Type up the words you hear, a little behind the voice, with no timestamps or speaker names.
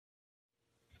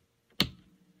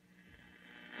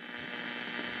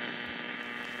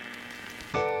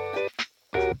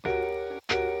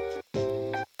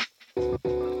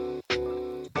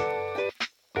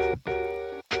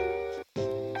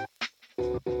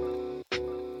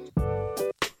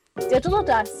Digital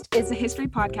Dust is a history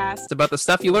podcast. It's about the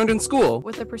stuff you learned in school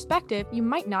with a perspective you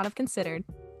might not have considered.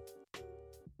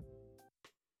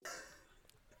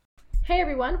 Hey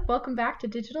everyone, welcome back to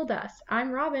Digital Dust. I'm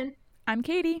Robin. I'm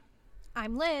Katie.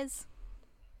 I'm Liz.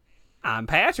 I'm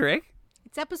Patrick.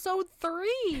 It's episode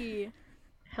 3.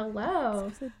 Hello.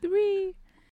 Episode 3.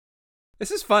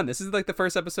 This is fun. This is like the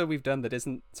first episode we've done that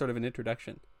isn't sort of an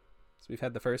introduction. So we've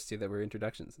had the first two that were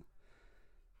introductions.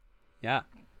 Yeah.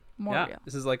 More real.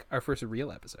 This is like our first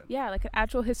real episode. Yeah, like an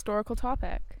actual historical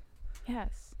topic.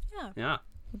 Yes. Yeah.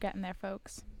 We're getting there,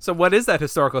 folks. So what is that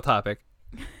historical topic?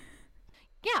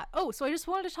 Yeah. Oh, so I just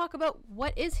wanted to talk about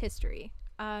what is history.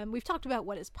 We've talked about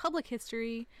what is public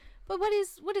history, but what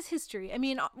is history? I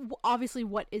mean, obviously,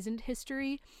 what isn't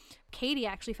history? Katie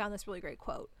actually found this really great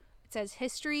quote. It says,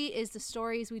 "History is the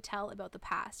stories we tell about the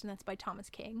past," and that's by Thomas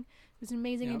King, who's an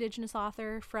amazing Indigenous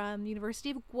author from the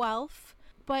University of Guelph.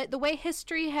 But the way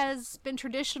history has been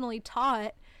traditionally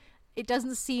taught, it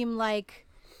doesn't seem like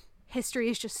history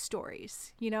is just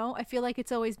stories, you know? I feel like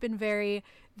it's always been very,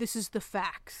 this is the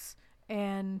facts,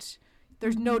 and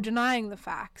there's no denying the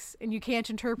facts, and you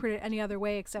can't interpret it any other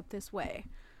way except this way.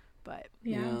 But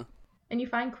yeah. And you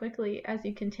find quickly as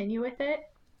you continue with it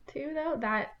too, though,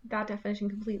 that definition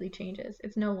completely changes.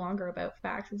 It's no longer about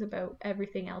facts, it's about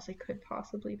everything else it could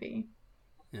possibly be.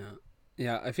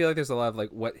 Yeah, I feel like there's a lot of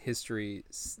like what history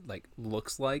like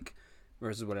looks like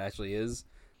versus what it actually is.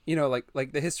 You know,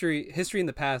 like the history in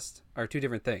the past are two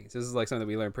different things. This is like something that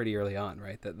we learned pretty early on,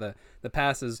 right? That the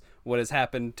past is what has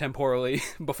happened temporally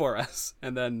before us,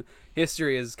 and then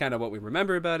history is kind of what we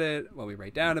remember about it, what we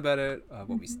write down about it,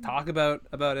 what we talk about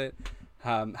it,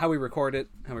 how we record it,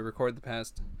 how we record the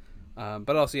past.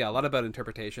 But also, a lot about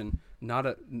interpretation. Not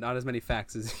as many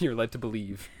facts as you're led to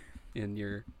believe in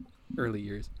your early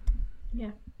years.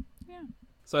 Yeah.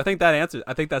 So I think that answers.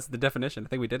 I think that's the definition. I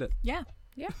think we did it. Yeah.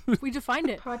 We defined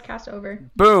it. Podcast over.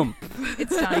 Boom.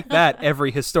 It's done. Like that,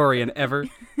 every historian ever.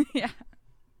 Yeah.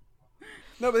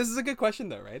 No, but this is a good question,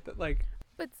 though, right? That like.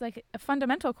 But it's like a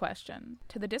fundamental question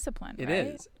to the discipline. It right?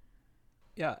 is.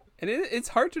 Yeah, and it's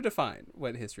hard to define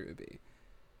what history would be.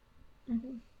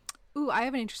 Mm-hmm. Ooh, I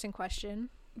have an interesting question.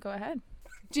 Go ahead.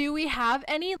 Do we have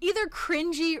any either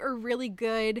cringy or really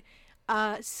good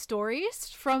stories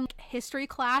from history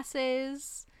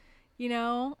classes? You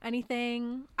know,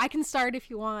 anything? I can start if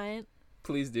you want.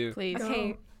 Please do. Please.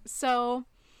 Okay, so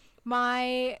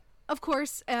of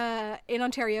course, in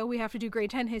Ontario, we have to do grade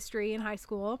 10 history in high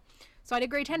school. So I did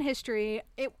grade 10 history.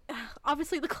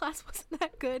 Obviously, the class wasn't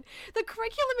that good. The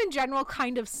curriculum in general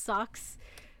kind of sucks.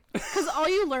 Because all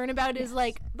you learn about is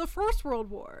like the First World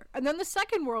War and then the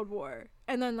Second World War,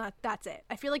 and then that's it.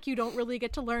 I feel like you don't really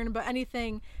get to learn about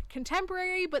anything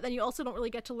contemporary, but then you also don't really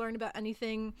get to learn about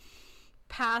anything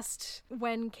past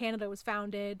when Canada was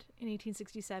founded in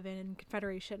 1867 and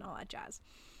Confederation, all that jazz.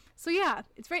 So yeah,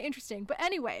 it's very interesting. But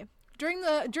anyway, during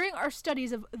our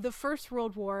studies of the First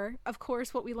World War, of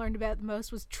course, what we learned about the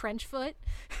most was trench foot.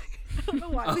 I don't know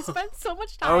why we spent so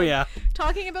much time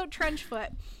talking about trench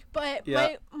foot. But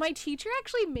my teacher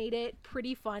actually made it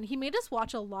pretty fun. He made us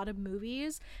watch a lot of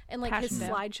movies, and like his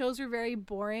slideshows were very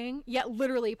boring. Yeah,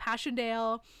 literally,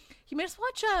 Passchendaele. He made us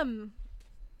watch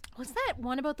what's that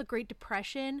one about the Great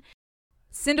Depression?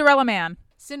 Cinderella Man.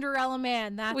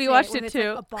 That's we watched it it's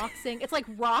too. Like a boxing. It's like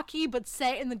Rocky, but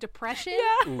set in the Depression.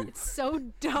 Yeah. It's so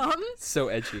dumb. So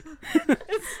edgy.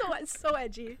 It's so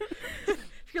edgy.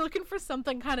 If you're looking for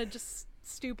something kind of just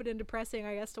stupid and depressing,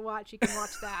 I guess, to watch, you can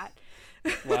watch that.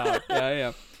 Wow.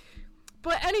 Yeah.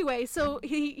 But anyway, so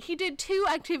he did two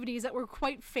activities that were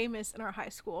quite famous in our high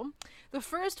school. The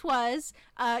first was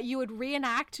you would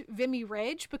reenact Vimy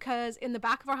Ridge, because in the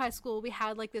back of our high school we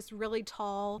had like this really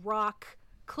tall rock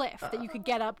cliff that you could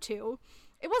get up to.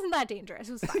 It wasn't that dangerous.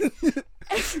 It was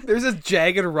fine. There's a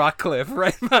jagged rock cliff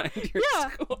right behind your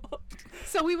school.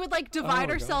 So we would like divide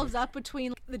ourselves up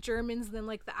between the Germans and then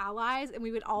like the Allies, and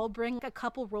we would all bring a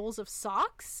couple rolls of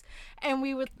socks, and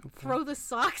we would throw the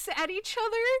socks at each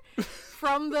other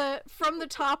from the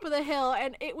top of the hill.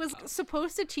 And it was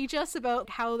supposed to teach us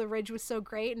about how the ridge was so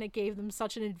great and it gave them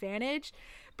such an advantage.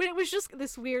 But it was just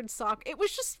this weird sock. It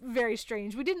was just very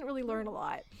strange. We didn't really learn a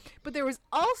lot. But there was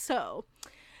also...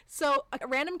 So a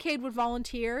random kid would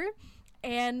volunteer,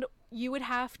 and you would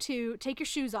have to take your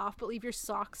shoes off but leave your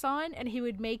socks on, and he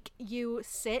would make you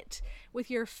sit with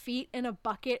your feet in a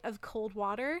bucket of cold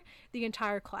water the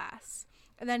entire class.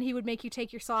 And then he would make you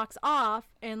take your socks off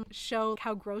and show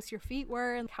how gross your feet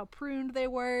were and how pruned they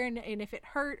were and if it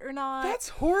hurt or not. That's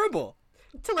horrible.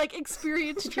 to like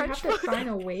experience Did you have trench to foot. sign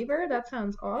a waiver? That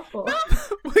sounds awful.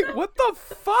 Wait, what the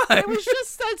fuck? It was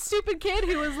just that stupid kid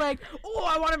who was like, "Oh,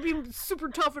 I want to be super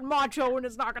tough and macho, and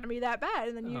it's not going to be that bad,"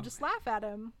 and then you just laugh at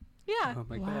him. Yeah. Oh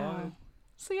my Wow. god.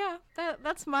 So yeah,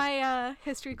 that's my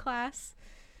history class.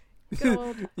 Good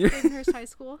old You're- Haydenhurst High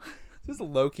School. This is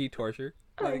low key torture.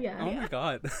 Oh, yeah. Oh my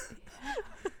god.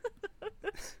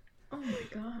 Oh my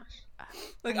gosh.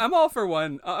 Like I'm all for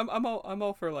one. I'm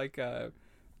all for like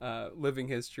living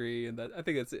history, and that I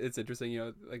think it's interesting. You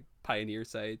know, like pioneer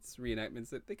sites, reenactments.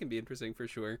 That they can be interesting for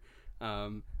sure.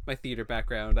 My theater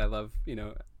background, I love. You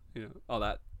know all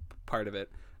that part of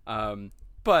it.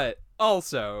 But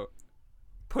also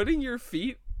putting your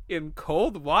feet in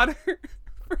cold water.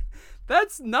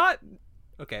 That's not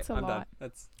okay. It's a I'm done. lot.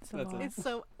 That's a lot. It's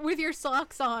so with your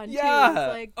socks on too. yeah.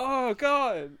 It's like Oh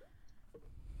god.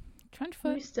 Trench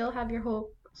You foot. still have your whole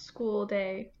school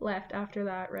day left after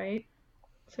that, right?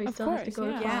 So he Of still has to course, go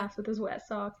to yeah. class with his wet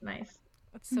socks. Nice.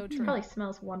 that's so true. Probably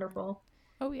smells wonderful.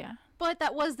 Oh yeah. But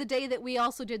that was the day that we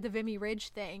also did the Vimy Ridge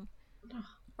thing. Ugh.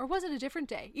 Or was it a different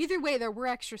day? Either way, there were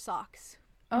extra socks.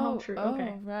 Oh, true, Oh,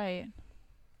 okay. right.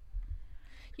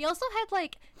 He also had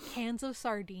like cans of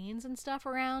sardines and stuff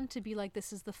around to be like,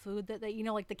 this is the food that you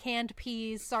know, like the canned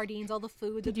peas, sardines, all the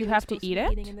food. Did that you they were have to supposed eat be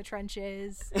it? Eating in the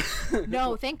trenches.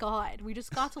 No, thank God. We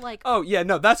just got to like. Oh yeah,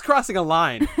 no, that's crossing a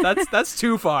line. That's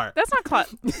too far. That's not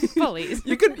bullies.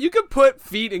 You could put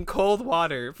feet in cold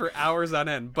water for hours on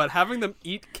end, but having them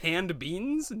eat canned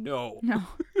beans? No. No.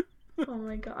 Oh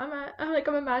my god.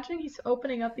 I'm imagining he's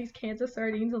opening up these cans of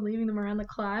sardines and leaving them around the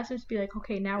class and just be like,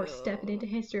 okay, now we're stepping into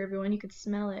history, everyone. You could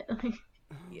smell it. Like,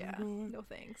 Yeah, no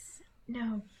thanks.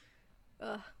 no.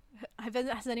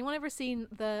 Has anyone ever seen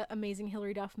the amazing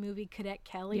Hilary Duff movie Cadet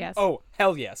Kelly? Yes. Oh,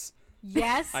 hell yes.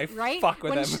 Yes, I right? fuck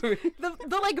with When that movie.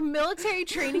 the like military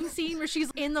training scene where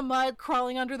she's in the mud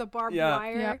crawling under the barbed Yeah.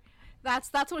 wire. Yep.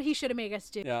 That's what he should have made us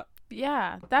do. Yeah.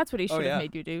 Yeah, that's what he should have yeah.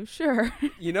 made you do. Sure.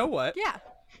 You know what? Yeah.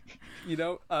 You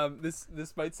know, this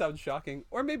might sound shocking,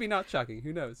 or maybe not shocking,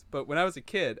 who knows? But when I was a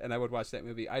kid and I would watch that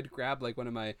movie, I'd grab like one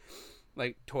of my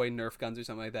like toy Nerf guns or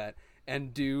something like that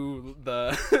and do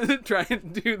the try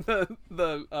and do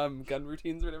the gun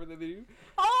routines or whatever they do.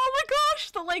 Oh my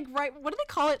gosh, the like right what do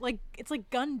they call it? Like it's like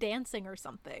gun dancing or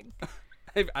something.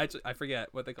 I forget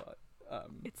what they call it.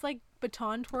 It's like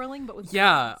baton twirling but with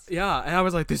Yeah, guns. yeah, and I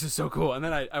was like, this is so cool, and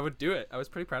then I would do it. I was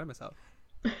pretty proud of myself.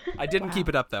 I didn't keep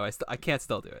it up though. I can't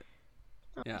still do it.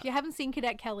 Yeah. If you haven't seen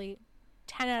Cadet Kelly,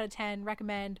 10 out of 10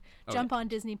 recommend. Oh, Jump on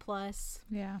Disney Plus,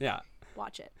 Yeah. Yeah.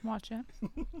 watch it. Watch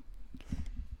it.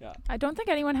 Yeah. I don't think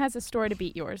anyone has a story to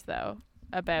beat yours though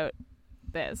about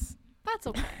this. That's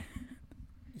okay.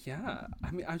 Yeah.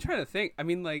 I mean, I'm trying to think. I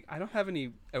mean, like, I don't have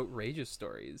any outrageous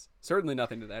stories. Certainly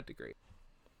nothing to that degree.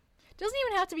 Doesn't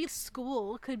even have to be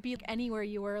school. Could be like anywhere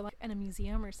you were, like in a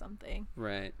museum or something,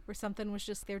 Right. where something was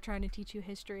just they're trying to teach you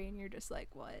history and you're just like,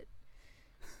 what?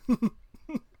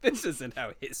 This isn't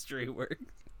how history works.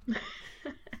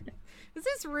 Is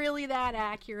this really that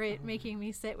accurate? Making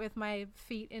me sit with my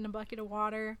feet in a bucket of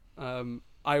water.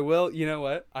 I will. You know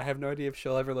what? I have no idea if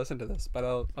she'll ever listen to this, but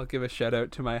I'll give a shout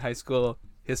out to my high school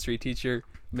history teacher,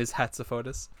 Ms.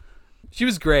 Hatzafotis. She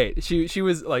was great. She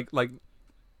was like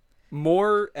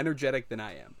more energetic than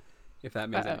I am, if that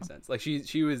makes any Uh-oh. sense. Like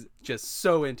she was just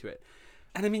so into it.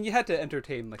 And I mean, you had to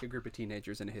entertain like a group of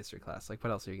teenagers in a history class. Like, what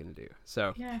else are you gonna do?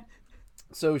 Yeah.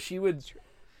 So she would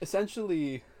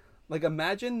essentially, like,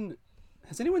 imagine.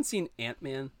 Has anyone seen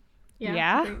Ant-Man? Yeah.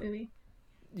 Yeah? Great movie.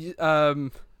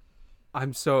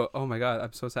 I'm so. Oh my god,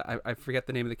 I'm so sad. I forget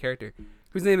the name of the character.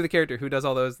 Who's the name of the character who does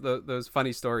all those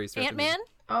funny stories? throughout the movie? Ant-Man?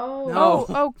 Oh.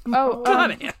 No. Oh.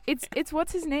 God, It's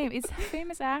what's his name? It's a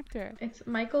famous actor. It's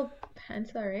Michael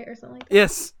Pence, right? Or something like that.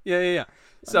 Yes. Yeah.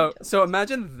 So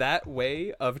imagine that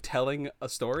way of telling a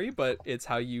story, but it's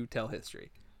how you tell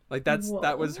history. Like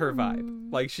that was her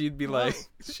vibe. Like she'd be like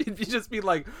just be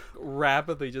like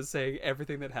rapidly just saying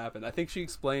everything that happened. I think she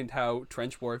explained how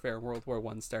trench warfare in World War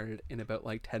I started in about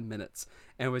like 10 minutes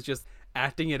and was just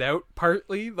acting it out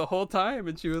partly the whole time.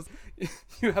 And she was,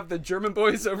 you have the German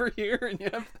boys over here and you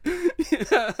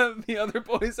have the other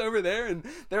boys over there and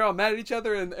they're all mad at each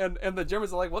other and the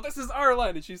Germans are like, well, this is our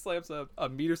line, and she slams a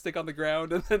meter stick on the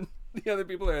ground, and then the other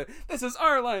people are like, this is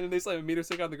our line, and they slam a meter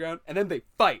stick on the ground, and then they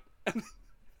fight.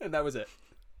 And that was it.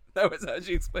 That was how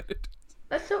she explained it.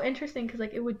 That's so interesting because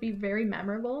like it would be very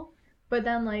memorable, but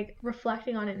then like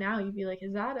reflecting on it now, you'd be like,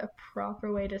 is that a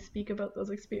proper way to speak about those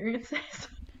experiences?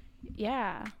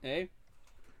 Yeah. Hey,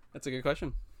 that's a good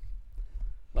question.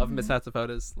 Love Miss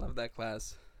Hatzafotis. Love that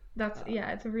class. That's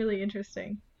yeah, it's really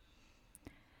interesting.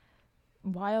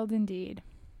 Wild indeed.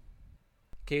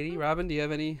 Katie, Robin, do you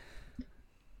have any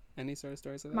Any sort of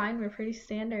stories like that? Mine were pretty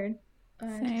standard.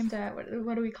 Same. Just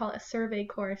what do we call it? A survey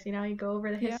course. You know, you go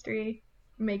over the Yeah. history,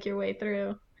 make your way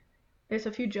through. There's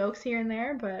a few jokes here and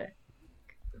there, but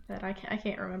that I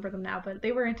can't remember them now. But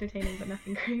they were entertaining, but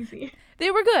nothing crazy. They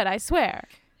were good, I swear.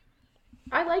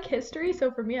 I like history,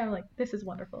 so for me, I'm like, this is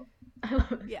wonderful. I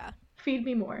love it. Yeah. Feed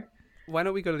me more. Why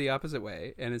don't we go to the opposite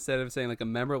way, and instead of saying like a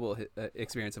memorable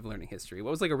experience of learning history,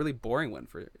 what was like a really boring one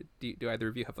for? Do either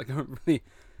of you have like a really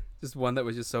just one that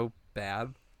was just so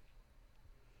bad?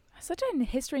 Such a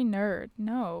history nerd.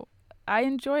 No, I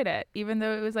enjoyed it, even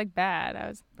though it was like bad. I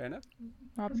was Fair enough.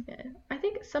 That's Robin. good. I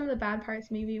think some of the bad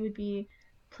parts maybe would be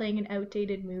playing an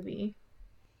outdated movie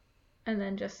and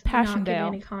then just not giving Passchendaele.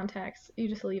 any context. You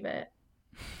just leave it.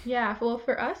 Yeah, well,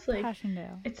 for us, like,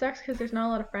 Passchendaele. it sucks because there's not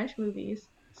a lot of French movies.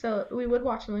 So we would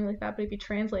watch something like that, but it'd be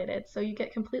translated. So you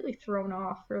get completely thrown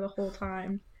off for the whole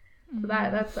time. So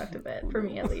that sucked a bit, for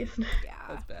me at least. Yeah.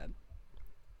 That's bad.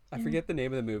 I forget the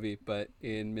name of the movie, but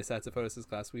in Miss Atsafotis'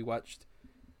 class, we watched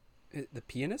The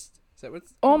Pianist. Is that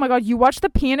what's? Oh my god, you watched The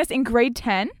Pianist in grade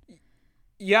 10?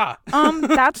 Yeah,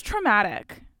 That's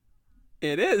traumatic.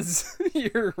 it is.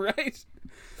 You're right.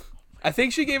 I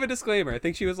think she gave a disclaimer. I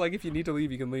think she was like, "If you need to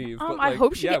leave, you can leave." But, I like,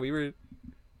 hope she Yeah, get- we were.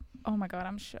 Oh my god,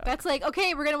 I'm shook. That's like,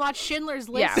 okay, we're gonna watch Schindler's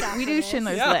List. Yeah, after we do this.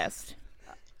 Schindler's Yeah. List.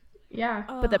 Yeah.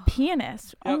 But The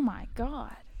Pianist, Yep. oh my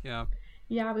god. Yeah,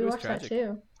 Yeah, we It was watched tragic. that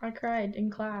too. I cried in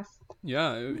class.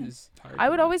 yeah. It was hard. I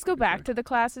would always go for back sure. to the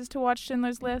classes to watch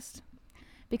Schindler's List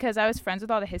because I was friends with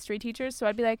all the history teachers. So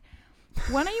I'd be like,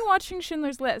 when are you watching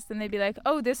Schindler's List? And they'd be like,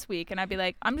 oh, this week. And I'd be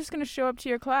like, I'm just going to show up to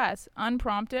your class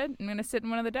unprompted. I'm going to sit in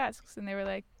one of the desks. And they were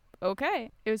like,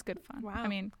 okay. It was good fun. Wow. I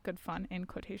mean, good fun in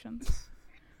quotations.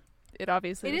 It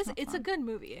obviously It was is. not It's a fun. good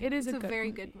movie. It is it's a good very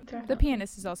movie. good movie. The Definitely.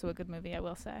 Pianist is also a good movie, I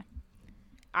will say.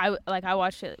 I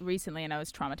watched it recently and I was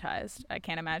traumatized. I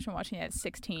can't imagine watching it at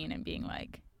 16 and being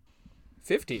like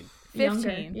 15. 15.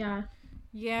 Younger. Yeah.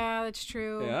 Yeah, that's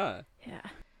true. Yeah. Yeah.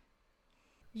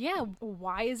 Yeah,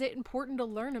 why is it important to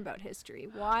learn about history?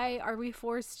 Why are we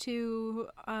forced to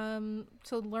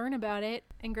learn about it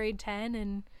in grade 10?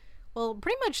 And well,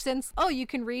 pretty much since you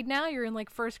can read now, you're in like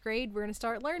first grade, we're going to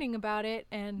start learning about it.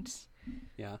 And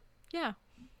Yeah. yeah,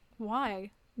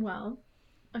 why? Well,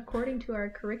 according to our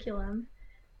curriculum,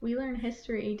 we learn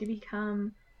history to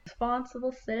become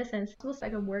responsible citizens so I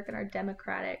can work in our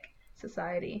democratic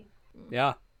society.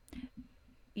 Yeah.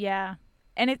 Yeah.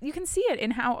 And you can see it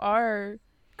in how our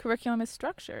curriculum is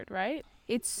structured, right?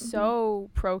 It's so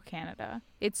pro-Canada.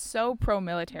 It's so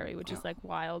pro-military, which is like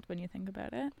wild when you think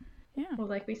about it. Yeah. Well,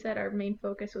 like we said, our main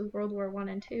focus was World War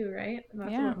I and II, right? And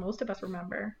that's Yeah. what most of us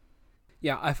remember.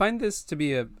 Yeah, I find this to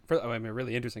be a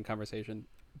really interesting conversation,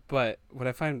 but what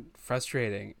I find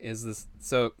frustrating is this.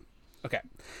 So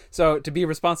to be a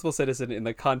responsible citizen in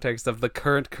the context of the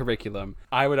current curriculum,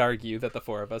 I would argue that the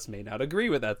four of us may not agree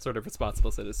with that sort of responsible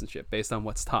citizenship based on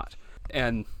what's taught.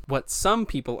 And what some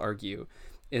people argue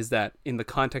is that in the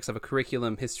context of a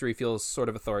curriculum, history feels sort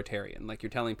of authoritarian, like you're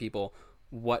telling people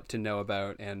what to know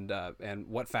about and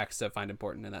what facts to find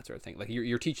important and that sort of thing. Like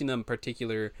you're teaching them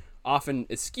particular, often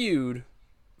skewed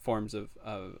forms of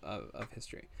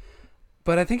history.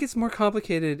 But I think it's more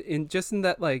complicated in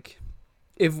that, like,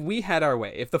 if we had our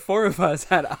way, if the four of us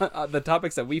had the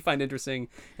topics that we find interesting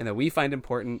and that we find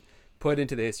important put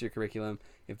into the history curriculum,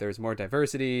 if there's more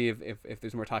diversity, if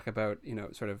there's more talk about,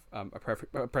 sort of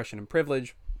oppression and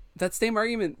privilege, that same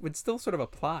argument would still sort of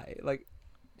apply. Like,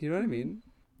 do you know what I mean?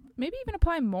 Maybe even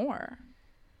apply more,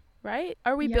 right?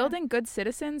 Are we Yeah. building good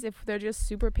citizens if they're just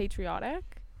super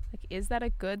patriotic? Like, is that a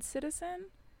good citizen?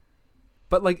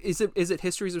 But like, is it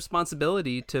history's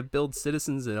responsibility to build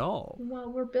citizens at all?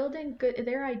 Well, we're building good.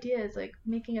 Their idea is like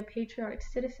making a patriotic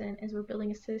citizen is we're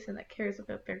building a citizen that cares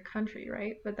about their country,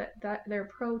 right? But that their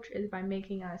approach is by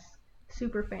making us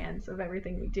super fans of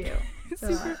everything we do. So,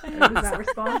 is that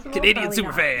responsible? Canadian Probably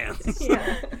super not. fans.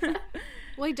 Yeah.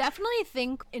 Well, I definitely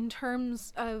think in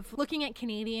terms of looking at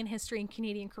Canadian history and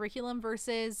Canadian curriculum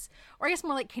versus, or I guess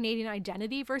more like Canadian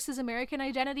identity versus American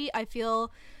identity, I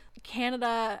feel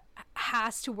Canada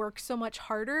has to work so much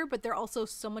harder, but they're also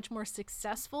so much more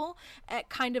successful at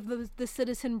kind of the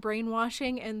citizen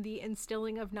brainwashing and the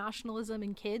instilling of nationalism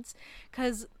in kids.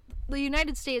 Because the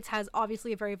United States has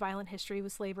obviously a very violent history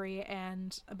with slavery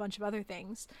and a bunch of other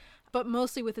things, but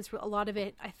mostly with a lot of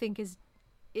it, I think, is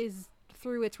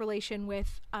through its relation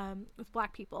with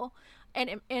Black people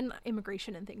and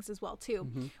immigration and things as well too.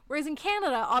 Mm-hmm. Whereas in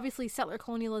Canada, obviously settler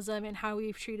colonialism and how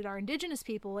we've treated our Indigenous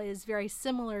people is very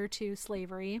similar to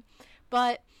slavery,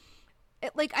 but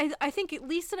I think at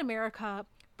least in America,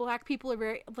 Black people are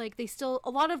very, like, they still, a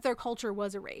lot of their culture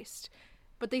was erased,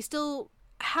 but they still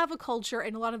have a culture,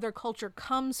 and a lot of their culture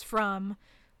comes from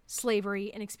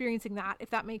slavery and experiencing that, if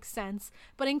that makes sense.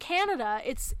 But in Canada,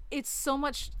 it's so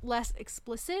much less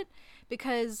explicit,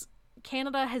 because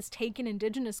Canada has taken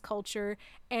Indigenous culture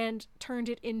and turned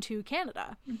it into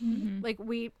Canada. Like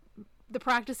the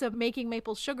practice of making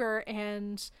maple sugar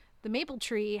and the maple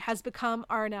tree has become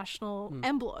our national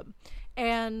emblem.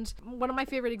 And one of my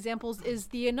favorite examples is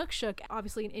the Inukshuk,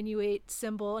 obviously an Inuit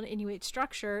symbol, an Inuit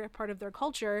structure, part of their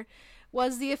culture,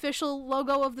 was the official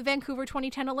logo of the Vancouver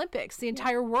 2010 Olympics. The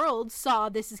entire world saw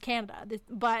this is Canada,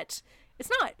 but it's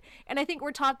not. And I think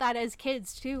we're taught that as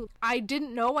kids too. I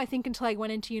didn't know, I think, until I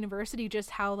went into university,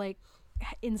 just how like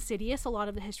insidious a lot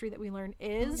of the history that we learn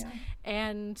is.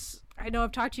 And I know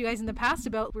I've talked to you guys in the past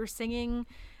about, we're singing,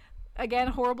 again,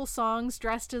 horrible songs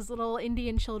dressed as little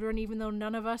Indian children, even though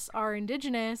none of us are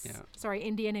Indigenous. Sorry,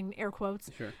 Indian in air quotes.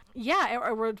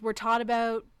 Or we're taught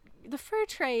about the fur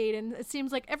trade, and it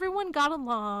seems like everyone got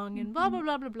along, and blah blah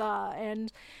blah blah blah.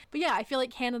 But yeah, I feel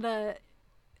like Canada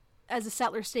as a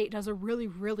settler state does a really,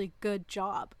 really good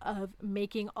job of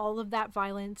making all of that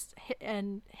violence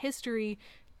and history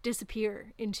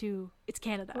disappear into it's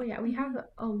Canada. Oh yeah, we have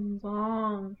a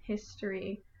long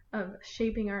history of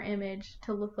shaping our image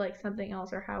to look like something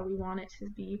else, or how we want it to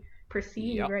be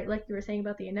perceived, right? Like you were saying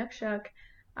about the Inukshuk.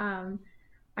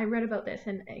 I read about this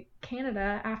in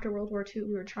Canada after World War II.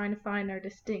 We were trying to find our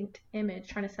distinct image,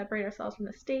 trying to separate ourselves from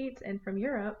the States and from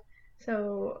Europe.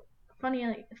 So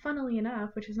funnily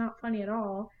enough, which is not funny at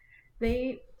all,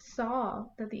 they saw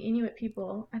that the Inuit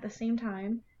people at the same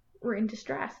time were in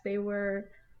distress. They were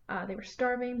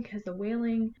starving because the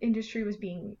whaling industry was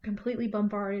being completely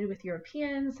bombarded with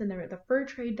Europeans, and the fur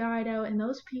trade died out, and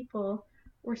those people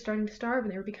were starting to starve,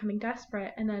 and they were becoming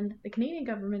desperate. And then the Canadian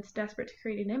government's desperate to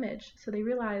create an image, so they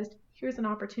realized, here's an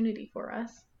opportunity for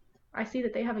us. I see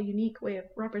that they have a unique way of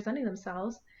representing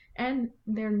themselves, and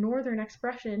their northern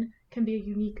expression can be a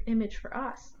unique image for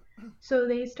us. So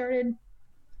they started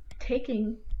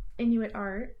taking Inuit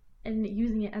art and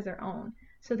using it as their own.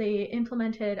 So they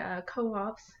implemented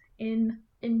co-ops in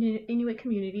Inuit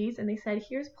communities, and they said,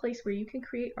 here's a place where you can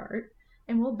create art,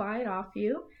 and we'll buy it off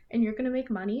you, and you're going to make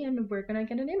money, and we're going to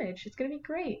get an image. It's going to be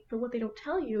great. But what they don't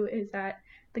tell you is that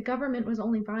the government was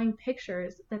only buying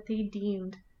pictures that they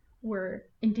deemed were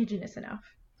Indigenous enough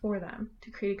for them to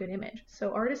create a good image.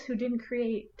 So artists who didn't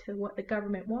create to what the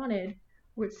government wanted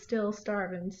would still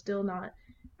starve and still not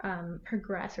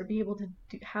progress or be able to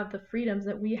have the freedoms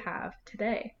that we have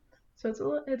today.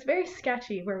 So it's very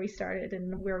sketchy where we started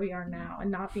and where we are now, and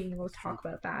not being able to talk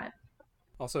about that.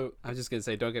 Also, I was just going to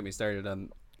say, don't get me started on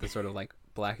the sort of like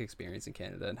black experience in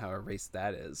Canada and how erased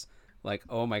that is. Like,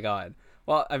 oh my God.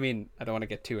 Well, I mean, I don't want to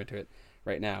get too into it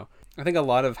right now. I think a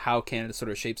lot of how Canada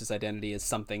sort of shapes its identity is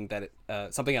something that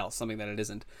something that it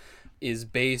isn't, is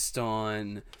based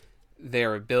on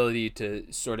their ability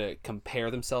to sort of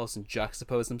compare themselves and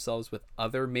juxtapose themselves with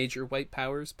other major white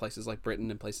powers, places like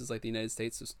Britain and places like the United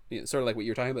States, sort of like what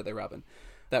you were talking about there, Robin.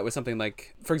 That was something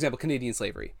like, for example, Canadian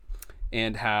slavery,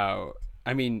 and how,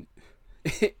 I mean,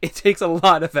 it takes a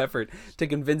lot of effort to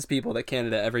convince people that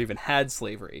Canada ever even had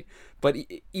slavery. But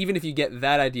even if you get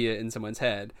that idea in someone's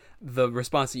head, the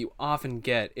response that you often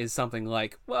get is something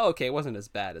like, well, okay, it wasn't as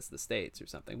bad as the States or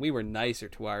something. We were nicer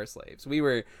to our slaves. We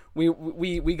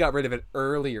got rid of it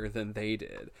earlier than they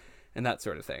did, and that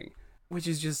sort of thing, which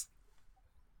is just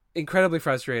incredibly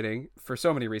frustrating for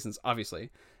so many reasons,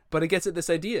 obviously. But it gets at this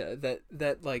idea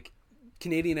that like,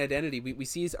 Canadian identity, we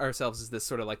see ourselves as this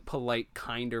sort of like polite,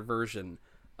 kinder version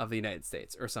of the United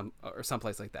States, or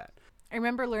someplace like that. I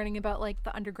remember learning about like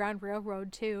the Underground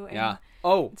Railroad too. And yeah.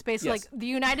 Oh, it's basically like the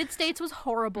United States was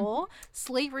horrible.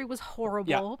 Slavery was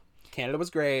horrible. Yeah. Canada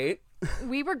was great.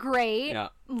 We were great. Yeah.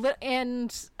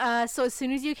 And so as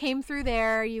soon as you came through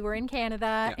there, you were in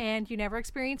Canada, Yeah. and you never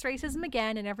experienced racism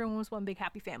again, and everyone was one big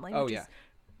happy family. Oh, which yeah. is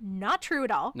not true at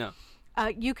all. No.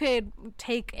 You could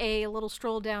take a little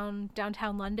stroll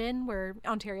downtown London,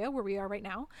 Ontario, where we are right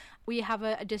now. We have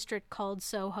a district called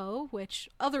Soho, which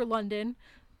other London,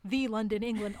 the London,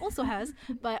 England, also has,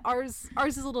 but ours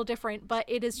is a little different, but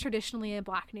it is traditionally a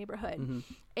black neighborhood. Mm-hmm.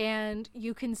 And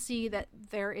you can see that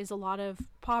there is a lot of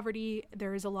poverty,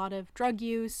 there is a lot of drug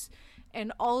use,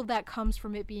 and all of that comes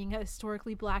from it being a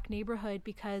historically black neighborhood,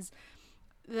 because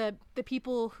the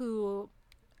people who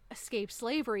escaped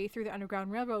slavery through the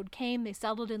Underground Railroad came, they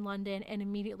settled in London, and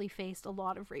immediately faced a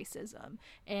lot of racism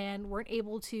and weren't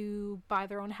able to buy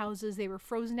their own houses. They were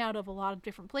frozen out of a lot of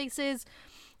different places.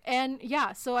 And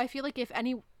yeah, so I feel like if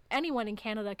anyone in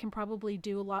Canada can probably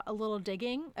do a little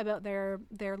digging about their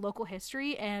local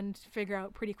history and figure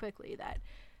out pretty quickly that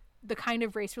the kind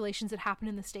of race relations that happen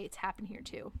in the States happen here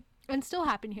too. and still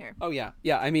happen here. Oh yeah,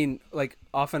 yeah. I mean, like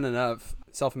often enough,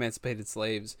 self-emancipated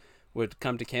slaves would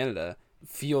come to Canada,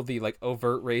 feel the like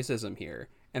overt racism here,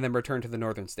 and then return to the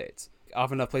northern states.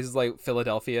 Often enough, places like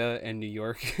Philadelphia and New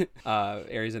York, some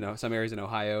areas in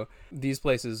Ohio, these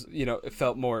places, you know,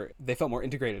 felt more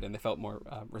integrated and they felt more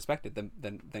respected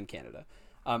than Canada.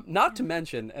 Not to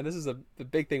mention, and this is the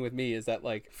big thing with me, is that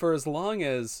like for as long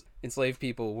as enslaved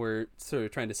people were sort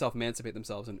of trying to self-emancipate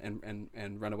themselves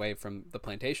and run away from the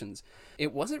plantations,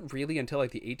 it wasn't really until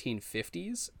like the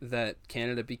 1850s that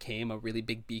Canada became a really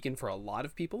big beacon for a lot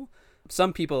of people.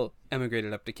 Some people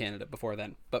emigrated up to Canada before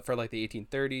then, but for like the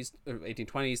 1830s, or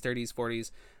 1820s, 30s, 40s,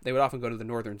 they would often go to the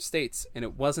northern states. And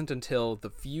it wasn't until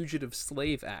the Fugitive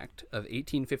Slave Act of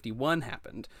 1851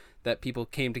 happened that people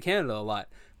came to Canada a lot,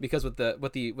 because what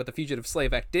the Fugitive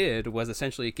Slave Act did was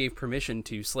essentially it gave permission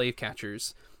to slave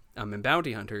catchers and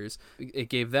bounty hunters. It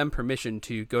gave them permission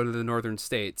to go to the northern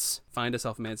states, find a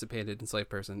self-emancipated enslaved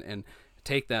person, and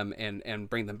take them and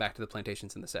bring them back to the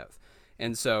plantations in the south.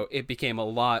 And so it became a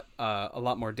lot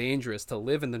more dangerous to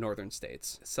live in the northern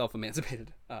states,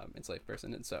 self-emancipated enslaved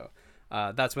person. And so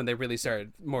that's when they really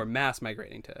started more mass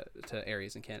migrating to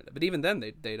areas in Canada. But even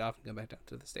then, they'd often come back down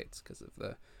to the States because of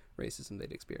the racism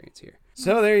they'd experience here.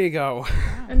 So there you go.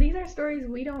 And these are stories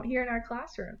we don't hear in our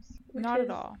classrooms. Not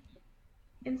at all.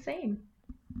 Insane.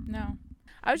 No.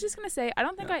 I was just going to say, I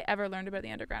don't think I ever learned about the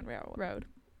Underground Railroad,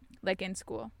 like in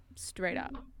school, straight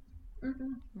up.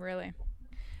 Mm-hmm. Really.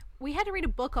 We had to read a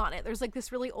book on it. There's like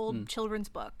this really old children's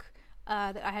book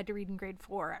that I had to read in grade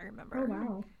 4, I remember. Oh,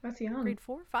 wow. That's young. Grade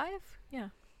 4, 5? Yeah.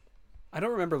 I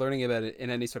don't remember learning about it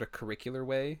in any sort of curricular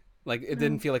way. Like, it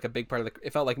didn't feel like a big part of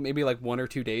it felt like maybe like 1 or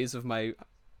 2 days of my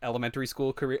elementary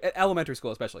school career, elementary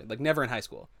school especially, like never in high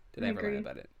school did I ever learn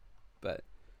about it. But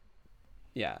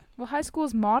yeah. Well, high school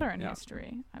is modern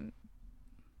history.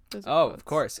 Of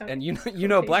course. And you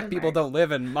know black people don't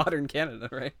live in modern Canada,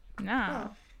 right? No.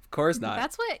 Oh. Of course not.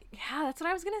 That's what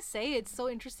I was gonna say. It's so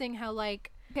interesting how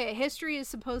like, okay, history is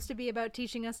supposed to be about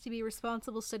teaching us to be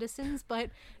responsible citizens, but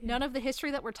none of the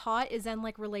history that we're taught is then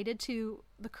like related to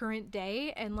the current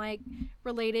day and like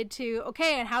related to,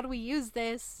 okay, and how do we use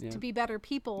this to be better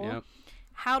people? Yep.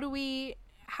 How do we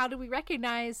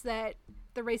recognize that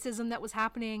the racism that was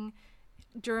happening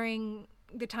during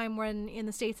the time when in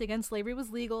the States again slavery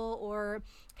was legal, or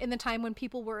in the time when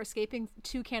people were escaping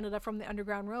to Canada from the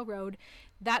Underground Railroad,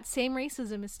 that same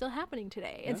racism is still happening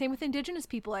today. And same with Indigenous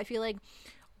people. I feel like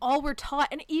all we're taught,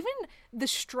 and even the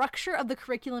structure of the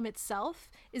curriculum itself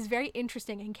is very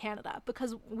interesting in Canada,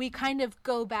 because we kind of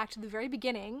go back to the very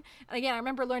beginning. And again, I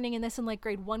remember learning in this in like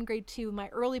grade 1, grade 2, my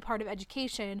early part of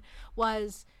education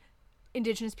was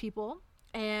Indigenous people,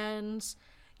 and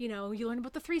you know, you learn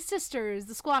about the 3 sisters,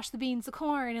 the squash, the beans, the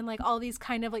corn, and like all these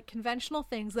kind of like conventional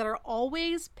things that are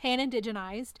always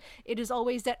pan-indigenized. It is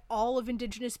always that all of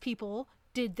Indigenous people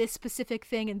did this specific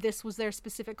thing and this was their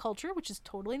specific culture, which is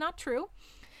totally not true.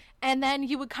 And then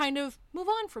you would kind of move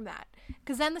on from that,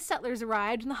 because then the settlers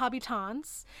arrived and the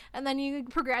habitants, and then you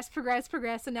progress,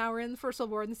 and now we're in the First World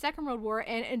War and the Second World War,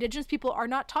 and Indigenous people are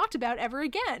not talked about ever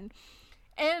again.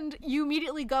 And you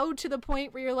immediately go to the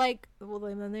point where you're like, well,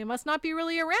 then they must not be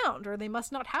really around, or they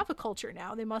must not have a culture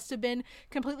now. They must have been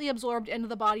completely absorbed into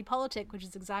the body politic, which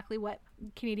is exactly what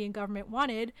Canadian government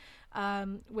wanted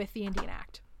with the Indian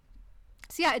Act.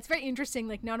 So yeah, it's very interesting.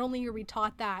 Like, not only are we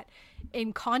taught that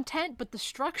in content, but the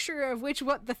structure of which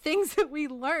what the things that we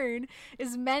learn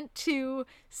is meant to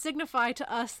signify to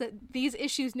us that these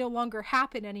issues no longer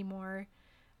happen anymore.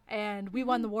 And we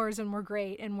won the wars and we're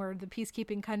great and we're the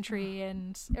peacekeeping country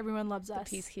and everyone loves us.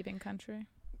 The peacekeeping country.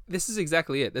 This is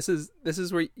exactly it. This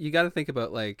is where you got to think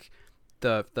about like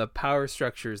the power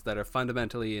structures that are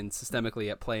fundamentally and systemically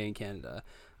at play in Canada,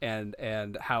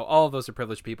 and how all of those are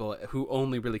privileged people who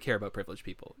only really care about privileged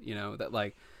people. You know,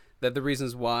 that the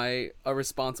reasons why a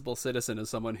responsible citizen is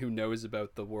someone who knows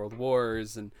about the world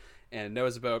wars and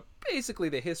knows about basically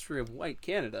the history of white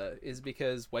Canada is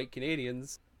because white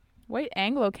Canadians. White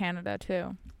Anglo-Canada,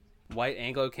 too. White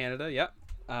Anglo-Canada, yep.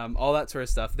 All that sort of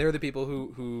stuff. They're the people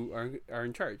who are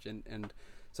in charge. And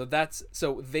so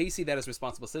they see that as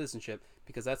responsible citizenship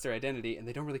because that's their identity, and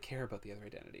they don't really care about the other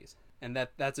identities. And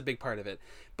that's a big part of it.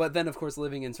 But then, of course,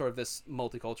 living in sort of this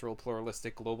multicultural,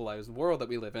 pluralistic, globalized world that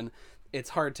we live in,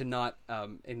 it's hard to not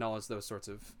acknowledge those sorts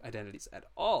of identities at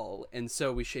all. And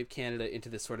so we shape Canada into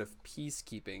this sort of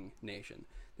peacekeeping nation.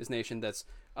 This nation that's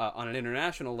on an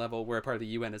international level, we're a part of the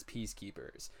UN as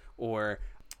peacekeepers, or,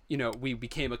 you know, we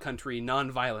became a country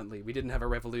non-violently. We didn't have a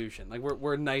revolution. Like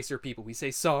we're nicer people. We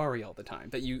say sorry all the time.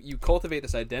 That you cultivate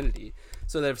this identity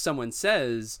so that if someone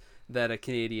says that a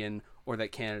Canadian or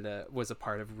that Canada was a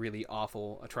part of really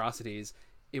awful atrocities,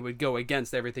 it would go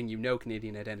against everything you know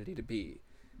Canadian identity to be.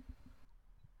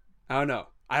 I don't know.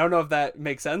 I don't know if that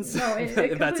makes sense. No, it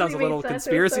if that sounds a completely little made sense.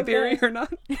 It was conspiracy so theory good. or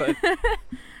not. But,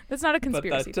 That's not a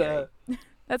conspiracy theory.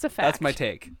 That's a fact. that's my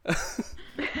take.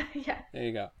 Yeah. There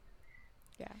you go.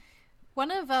 One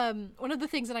of the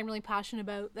things that I'm really passionate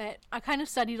about, that I kind of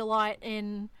studied a lot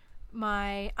in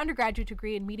my undergraduate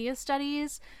degree in media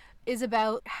studies, is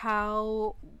about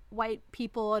how white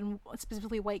people, and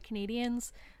specifically white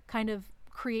Canadians, kind of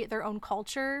create their own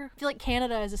culture. I feel like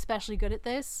Canada is especially good at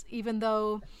this, even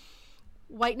though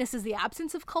whiteness is the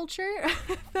absence of culture,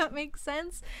 if that makes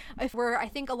sense. I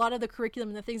think a lot of the curriculum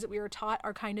and the things that we were taught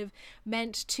are kind of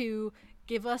meant to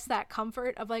give us that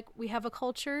comfort of, like, we have a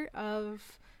culture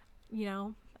of, you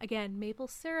know, again, maple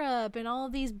syrup and all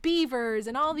of these beavers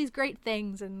and all these great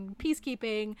things and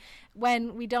peacekeeping,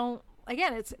 when we don't.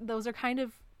 Again, those are kind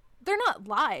of, they're not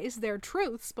lies, they're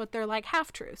truths, but they're like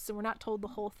half truths, and we're not told the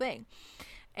whole thing.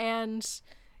 And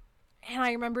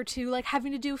I remember too, like,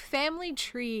 having to do family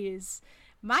trees.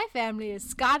 My family is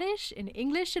Scottish and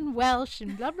English and Welsh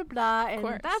and blah blah blah,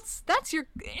 and that's your,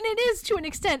 and it is to an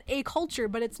extent a culture,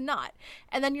 but it's not.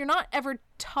 And then you're not ever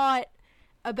taught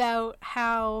about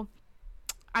how,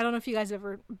 I don't know if you guys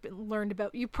ever learned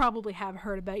about, you probably have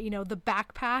heard about, you know, the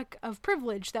backpack of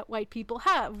privilege that white people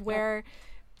have, where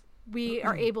we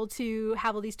are able to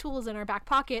have all these tools in our back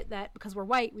pocket that, because we're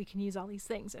white, we can use all these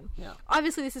things. And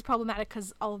obviously this is problematic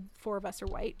because all four of us are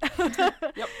white.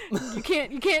 You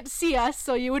can't see us,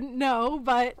 so you wouldn't know,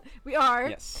 but we are.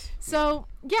 Yes. So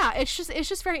yeah, it's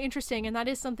just very interesting. And that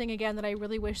is something, again, that I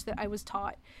really wish that I was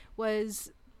taught,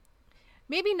 was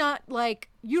maybe not like,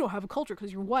 you don't have a culture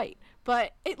because you're white,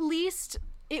 but at least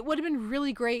it would have been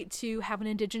really great to have an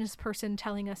Indigenous person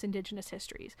telling us Indigenous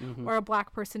histories, or a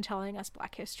Black person telling us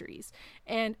Black histories.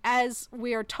 And as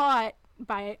we are taught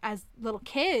as little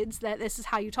kids that this is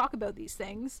how you talk about these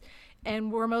things,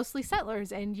 and we're mostly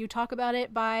settlers, and you talk about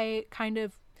it by kind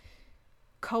of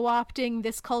co-opting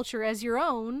this culture as your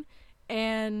own,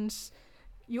 and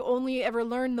you only ever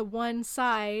learn the one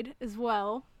side as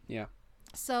well. Yeah.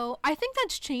 So I think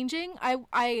that's changing.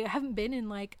 I haven't been in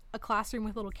like a classroom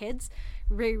with little kids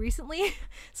very recently,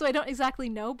 so I don't exactly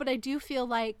know, but I do feel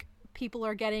like people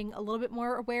are getting a little bit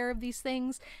more aware of these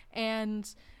things,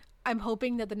 and I'm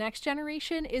hoping that the next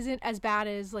generation isn't as bad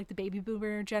as like the baby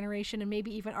boomer generation, and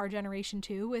maybe even our generation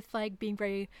too, with like being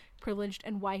very privileged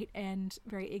and white and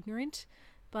very ignorant.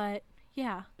 But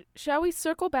yeah. Shall we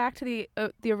circle back to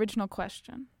the original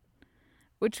question,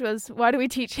 which was, why do we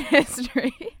teach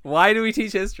history? Why do we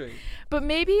teach history? But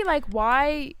maybe, like,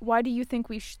 why do you think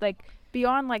we like,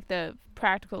 beyond like the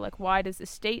practical, like, why does the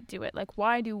state do it? Like,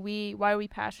 why are we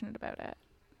passionate about it?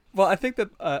 Well, I think that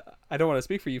I don't want to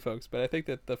speak for you folks, but I think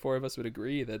that the four of us would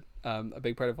agree that a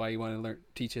big part of why you want to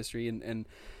teach history and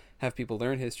have people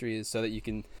learn history is so that you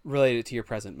can relate it to your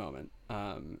present moment,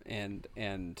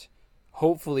 and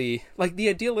hopefully, like, the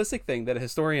idealistic thing that a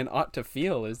historian ought to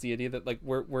feel is the idea that, like,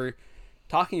 we're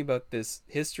talking about this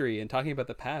history and talking about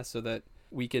the past so that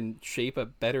we can shape a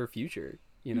better future,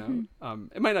 you know.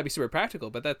 It might not be super practical,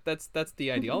 but that's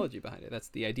the ideology behind it. That's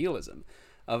the idealism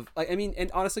of, I mean, and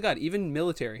honestly, God, even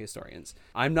military historians.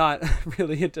 I'm not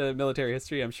really into military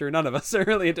history. I'm sure none of us are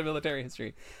really into military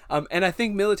history. And I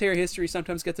think military history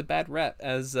sometimes gets a bad rep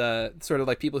as sort of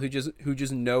like people who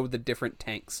just know the different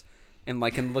tanks and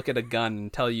like can look at a gun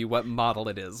and tell you what model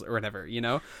it is or whatever, you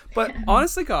know. But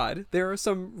honestly, God, there are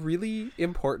some really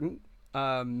important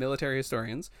military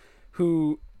historians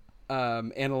who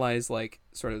analyze like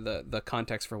sort of the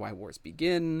context for why wars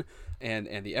begin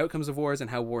and the outcomes of wars and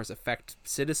how wars affect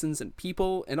citizens and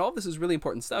people, and all this is really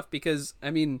important stuff because, I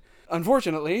mean,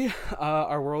 unfortunately,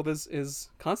 our world is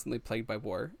constantly plagued by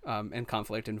war and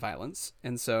conflict and violence,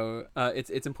 and so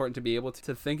it's important to be able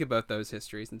to think about those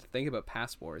histories and to think about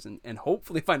past wars and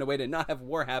hopefully find a way to not have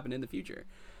war happen in the future.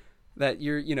 That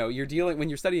you're dealing, when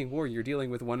you're studying war, you're dealing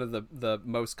with one of the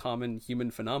most common human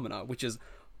phenomena, which is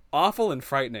awful and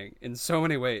frightening in so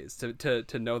many ways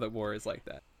to know that war is like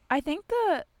that. I think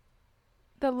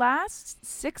the last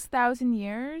 6,000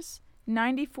 years,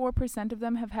 94% of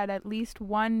them have had at least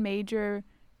one major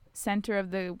center of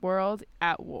the world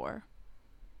at war.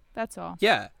 That's all.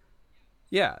 Yeah.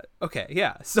 Okay.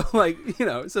 Yeah. So, like, you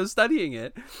know, so studying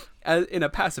it in a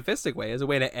pacifistic way as a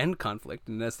way to end conflict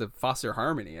and as to foster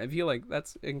harmony, I feel like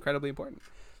that's incredibly important.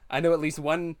 I know at least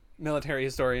one military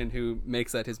historian who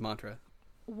makes that his mantra.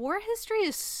 War history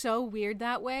is so weird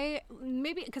that way.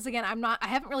 Maybe because, again, I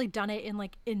haven't really done it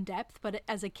in depth, but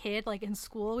as a kid, like in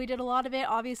school, we did a lot of it,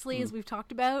 obviously, as we've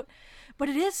talked about. But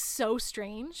it is so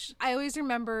strange. I always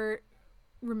remember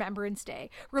Remembrance Day.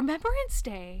 Remembrance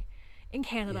Day in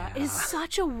Canada Yeah. is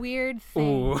such a weird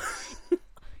thing. Ooh.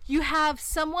 You have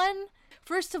someone,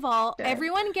 first of all, Sure.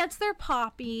 everyone gets their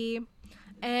poppy,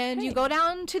 and you go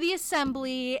down to the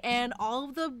assembly, and all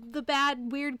of the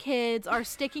bad, weird kids are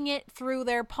sticking it through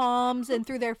their palms and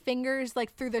through their fingers,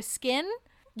 like through their skin.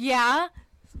 Yeah,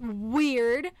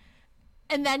 weird.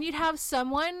 And then you'd have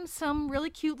some really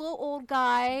cute little old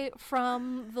guy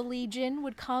from the Legion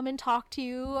would come and talk to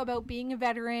you about being a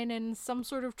veteran and some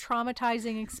sort of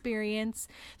traumatizing experience.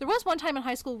 There was one time in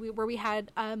high school where we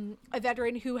had a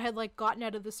veteran who had like gotten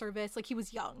out of the service. Like he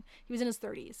was young. He was in his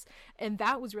 30s. And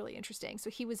that was really interesting. So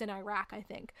he was in Iraq, I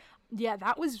think. Yeah,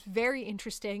 that was very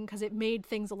interesting because it made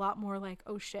things a lot more like,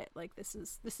 oh shit, like this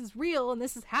is real and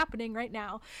this is happening right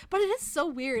now. But it is so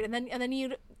weird. And then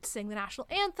you'd sing the national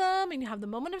anthem and you have the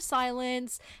moment of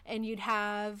silence, and you'd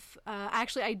have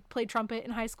actually I played trumpet in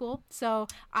high school, so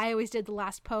I always did the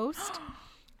last post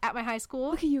at my high school.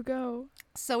 Look at you go.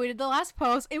 So we did the last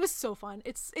post. It was so fun.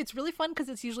 It's really fun because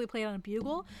it's usually played on a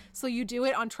bugle, so you do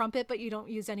it on trumpet but you don't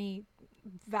use any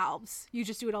valves, you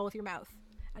just do it all with your mouth.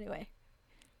 Anyway,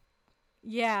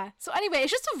 yeah, so anyway,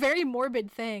 it's just a very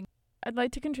morbid thing. I'd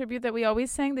like to contribute that we always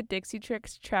sang the Dixie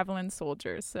Chicks Travelin'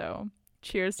 Soldiers, so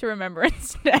cheers to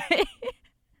Remembrance Day.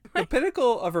 The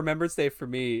pinnacle of Remembrance Day for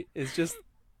me is just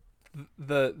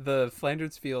the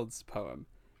Flanders Fields poem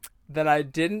that I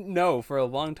didn't know for a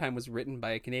long time was written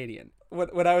by a Canadian.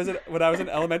 When I was in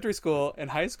elementary school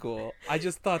and high school, I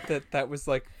just thought that was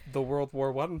like the World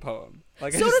War I poem.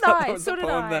 Like So just did thought I, that was so a did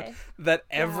poem I. that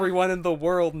everyone in the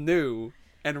world knew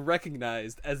and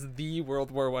recognized as the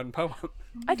World War I poem.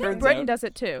 I think Turns Britain out- does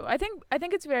it too. I think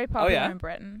it's very popular yeah? in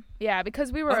Britain. Yeah,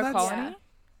 because we were Oh, a that's- colony.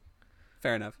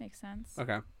 Fair enough. Makes sense.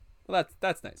 Okay. Well,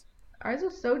 that's nice. Ours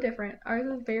was so different. Ours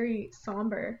was very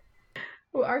somber.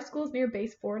 Well, our school's near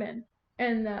Base Borden,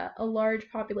 and a large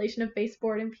population of Base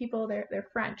Borden people, they're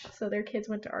French, so their kids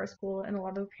went to our school, and a lot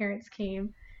of the parents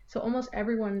came. So almost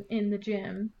everyone in the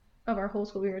gym of our whole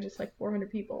school, we were just like 400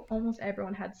 people. Almost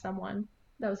everyone had someone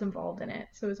that was involved in it,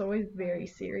 so it was always very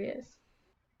serious.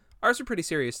 Ours are pretty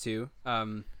serious too.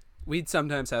 We'd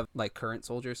sometimes have like current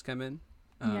soldiers come in,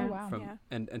 Yeah. Oh, wow. from Yeah.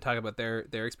 and talk about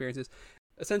their experiences.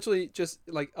 Essentially, just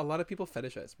like a lot of people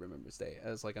fetishize Remembrance Day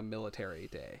as like a military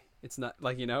day. It's not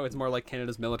like, it's more like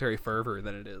Canada's military fervor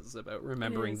than it is about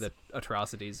remembering is. the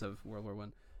atrocities of World War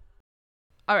One.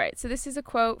 All right, so this is a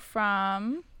quote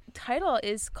from. Title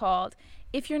is called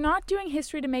 "If You're Not Doing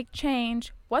History to Make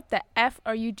Change, What the F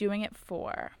Are You Doing It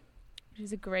For?" Which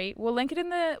is a great. We'll link it in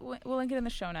the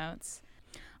show notes.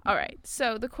 All right,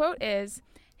 so the quote is,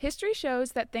 "History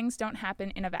shows that things don't happen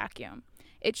in a vacuum.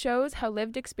 It shows how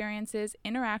lived experiences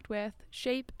interact with,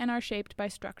 shape, and are shaped by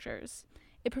structures.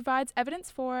 It provides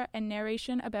evidence for and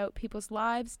narration about people's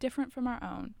lives different from our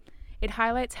own. It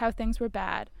highlights how things were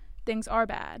bad, things are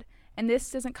bad, and this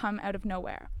doesn't come out of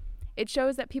nowhere. It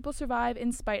shows that people survive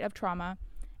in spite of trauma,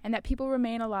 and that people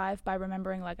remain alive by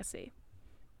remembering legacy."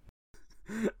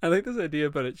 I like this idea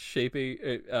about it shaping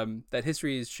that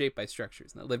history is shaped by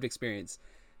structures, and that lived experience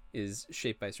is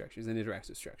shaped by structures and interacts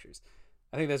with structures.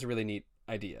 I think that's a really neat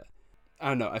idea. I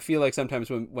don't know. I feel like sometimes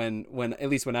when at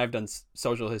least when I've done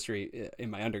social history in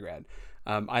my undergrad,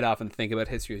 I'd often think about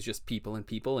history as just people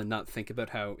and not think about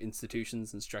how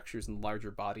institutions and structures and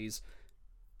larger bodies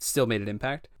still made an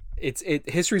impact.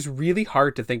 History's really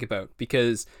hard to think about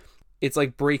because it's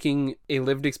like breaking a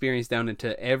lived experience down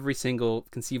into every single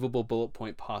conceivable bullet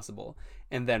point possible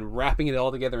and then wrapping it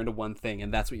all together into one thing,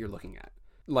 and that's what you're looking at.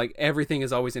 Like everything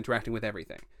is always interacting with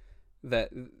everything. That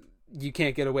you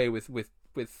can't get away with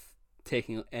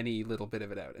taking any little bit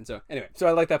of it out. And so anyway, so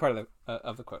I like that part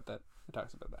of the quote that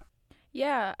talks about that.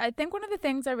 Yeah, I think one of the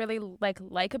things I really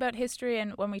like about history,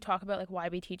 and when we talk about like why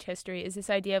we teach history, is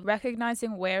this idea of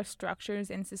recognizing where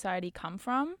structures in society come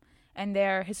from and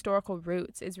their historical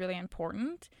roots is really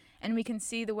important. And we can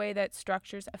see the way that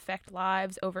structures affect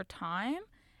lives over time,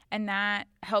 and that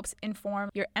helps inform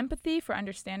your empathy for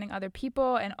understanding other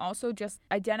people, and also just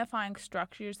identifying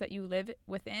structures that you live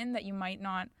within that you might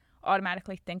not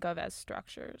automatically think of as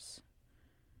structures.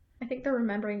 I think the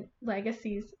remembering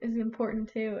legacies is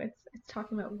important too. It's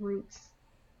talking about roots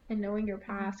and knowing your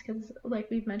past, because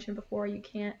like we've mentioned before, you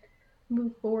can't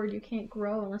move forward, you can't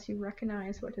grow unless you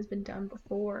recognize what has been done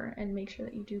before and make sure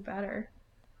that you do better.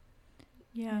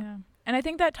 Yeah. And I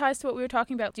think that ties to what we were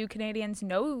talking about. Do Canadians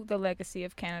know the legacy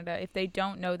of Canada if they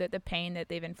don't know that the pain that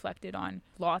they've inflicted on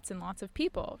lots and lots of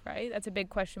people, right? That's a big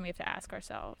question we have to ask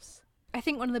ourselves. I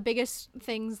think one of the biggest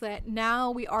things that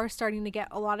now we are starting to get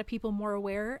a lot of people more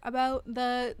aware about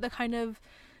the kind of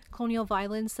colonial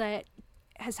violence that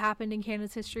has happened in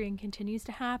Canada's history and continues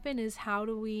to happen is how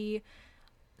do we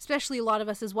especially a lot of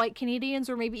us as white Canadians,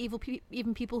 or maybe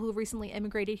even people who have recently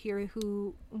immigrated here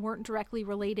who weren't directly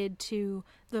related to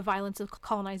the violence of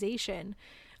colonization,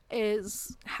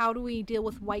 is how do we deal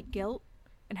with white guilt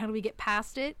and how do we get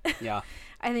past it? Yeah.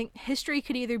 I think history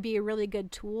could either be a really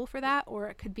good tool for that, or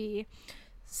it could be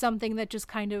something that just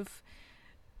kind of,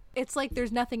 it's like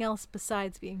there's nothing else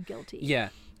besides being guilty. Yeah.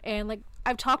 And like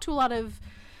I've talked to a lot of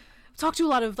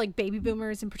like baby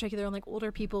boomers in particular, and like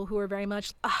older people who are very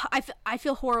much I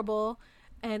feel horrible.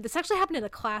 And this actually happened in a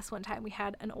class one time. We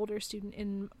had an older student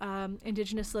in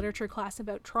Indigenous literature class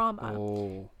about trauma.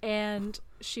 Oh. And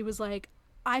she was like,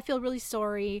 I feel really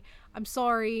sorry. I'm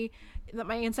sorry that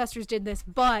my ancestors did this,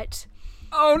 but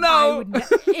Oh no!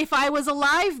 If I was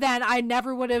alive then, I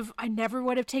never would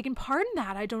have taken part in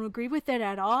that. I don't agree with it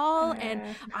at all. And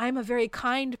I'm a very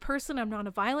kind person. I'm not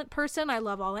a violent person. I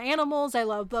love all animals. I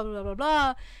love blah, blah, blah,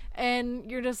 blah. And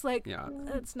you're just like,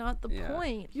 that's not the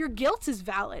point. Your guilt is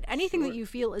valid. Anything that you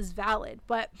feel is valid,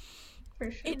 but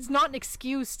it's not an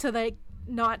excuse to like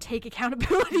not take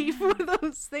accountability for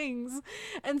those things.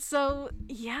 And so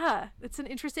it's an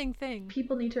interesting thing.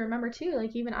 People need to remember too,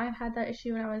 like even I've had that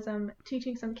issue when I was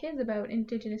teaching some kids about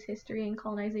Indigenous history and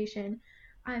colonization.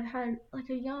 I've had like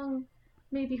a young,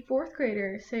 maybe fourth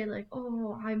grader say like,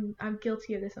 oh, I'm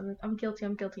guilty of this, I'm guilty.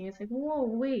 And it's like, whoa,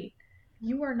 wait,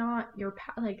 you are not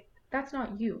like that's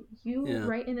not you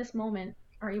right in this moment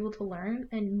are able to learn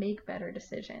and make better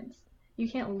decisions. You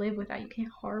can't live with that. You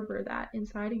can't harbor that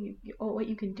inside of you. What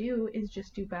you can do is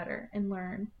just do better and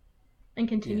learn and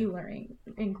continue learning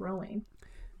and growing.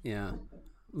 Yeah.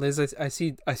 Liz, I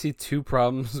see two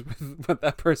problems with what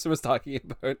that person was talking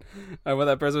about. What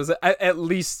that person was at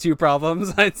least two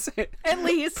problems, I'd say. At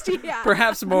least, yeah.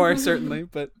 Perhaps more, certainly,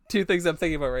 but two things I'm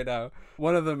thinking about right now.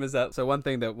 One of them is that, so one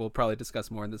thing that we'll probably discuss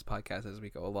more in this podcast as we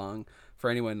go along, for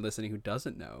anyone listening who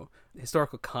doesn't know,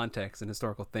 historical context and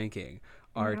historical thinking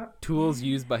are tools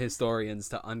used by historians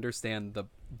to understand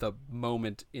the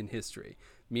moment in history,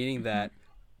 meaning that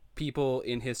people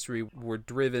in history were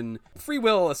driven, free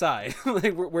will aside,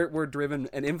 like we're driven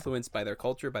and influenced by their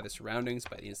culture, by the surroundings,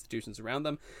 by the institutions around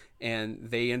them, and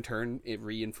they in turn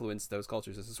re-influence those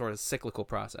cultures. It's a sort of cyclical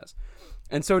process.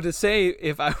 And so to say,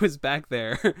 if I was back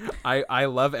there, I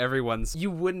love everyone's,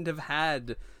 you wouldn't have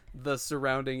had the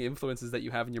surrounding influences that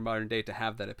you have in your modern day to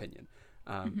have that opinion.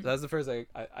 So that's the first thing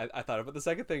I thought of. But the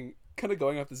second thing, kind of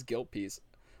going off this guilt piece,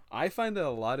 I find that a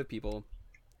lot of people,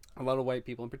 a lot of white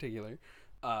people in particular,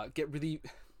 get really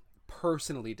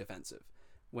personally defensive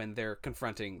when they're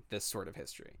confronting this sort of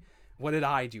history. What did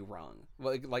I do wrong?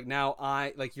 Like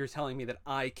now you're telling me that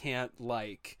I can't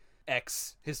like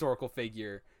X historical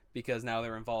figure because now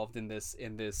they're involved in this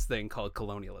thing called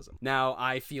colonialism. Now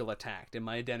I feel attacked and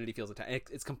my identity feels attacked.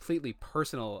 It's completely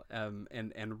personal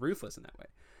and ruthless in that way.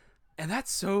 And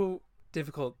that's so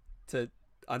difficult to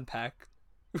unpack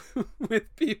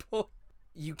with people.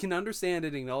 You can understand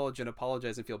and acknowledge and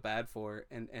apologize and feel bad for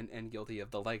and guilty of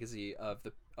the legacy of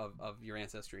your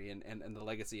ancestry and the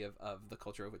legacy of the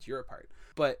culture of which you're a part.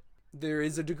 But there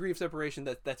is a degree of separation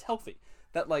that's healthy.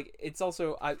 That like it's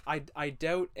also I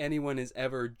doubt anyone is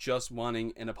ever just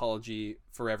wanting an apology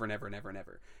forever and ever and ever and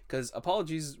ever. Because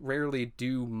apologies rarely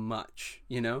do much,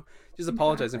 you know? Just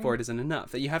apologizing for it isn't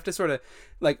enough. That you have to sort of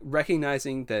like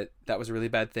recognizing that was a really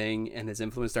bad thing and has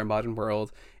influenced our modern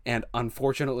world. And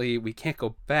unfortunately, we can't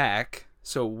go back.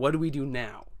 So what do we do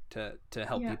now to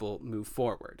help people move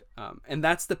forward? And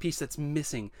that's the piece that's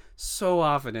missing so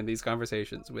often in these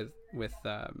conversations with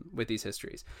these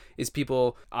histories, is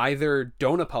people either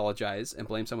don't apologize and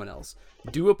blame someone else,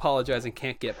 do apologize and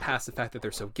can't get past the fact that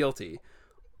they're so guilty,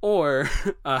 or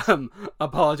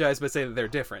apologize but say that they're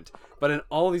different. But in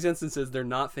all these instances, they're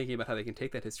not thinking about how they can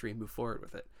take that history and move forward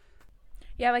with it.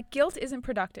 Yeah, like guilt isn't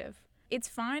productive. It's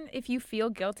fine if you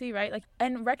feel guilty, right? Like,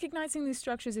 and recognizing these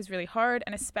structures is really hard,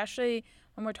 and especially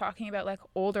when we're talking about like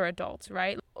older adults,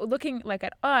 right? Looking like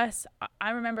at us,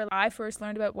 I remember I first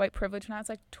learned about white privilege when I was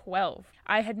like 12.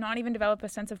 I had not even developed a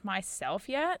sense of myself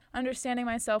yet. Understanding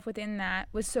myself within that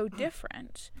was so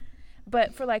different.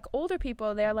 But for like older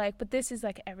people, they're like, but this is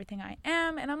like everything I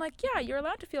am. And I'm like, yeah, you're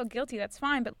allowed to feel guilty. That's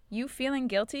fine. But you feeling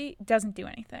guilty doesn't do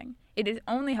anything. It is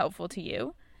only helpful to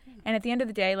you. And at the end of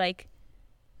the day, like,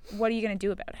 what are you going to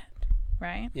do about it?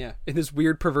 Right? Yeah. In this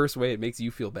weird, perverse way, it makes you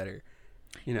feel better.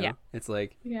 You know, it's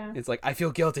like, I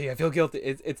feel guilty.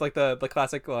 It's like the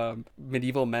classic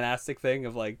medieval monastic thing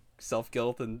of like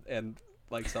self-guilt and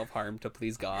like self-harm to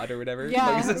please God or whatever.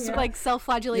 Yeah. Like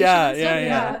self-flagellation and stuff.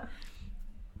 Yeah.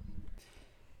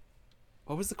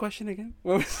 What was the question again?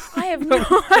 What was... I have no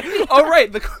idea. Oh,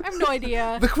 right. I have no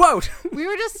idea. The quote. We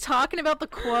were just talking about the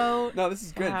quote. No, this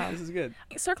is good. Wow. This is good.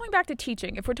 Circling back to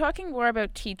teaching, if we're talking more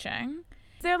about teaching,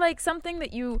 is there like something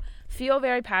that you feel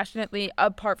very passionately,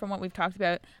 apart from what we've talked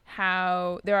about,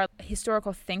 how there are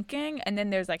historical thinking and then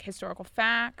there's like historical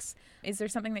facts? Is there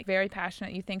something that very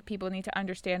passionate you think people need to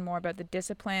understand more about the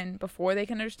discipline before they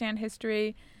can understand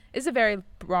history? It's a very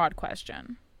broad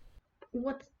question.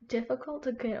 What's difficult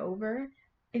to get over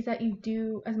is that you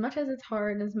do, as much as it's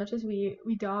hard and as much as we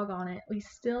dog on it, we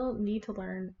still need to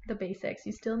learn the basics.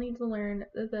 You still need to learn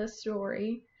the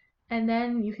story, and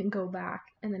then you can go back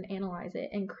and then analyze it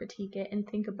and critique it and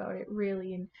think about it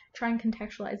really and try and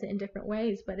contextualize it in different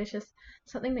ways. But it's just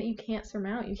something that you can't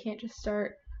surmount. You can't just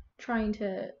start trying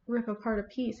to rip apart a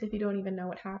piece if you don't even know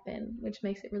what happened, which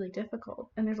makes it really difficult.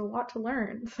 And there's a lot to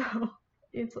learn, so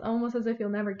it's almost as if you'll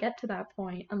never get to that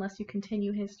point unless you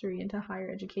continue history into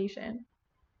higher education.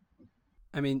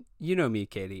 I mean, you know me,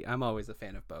 Katie. I'm always a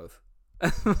fan of both.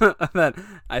 But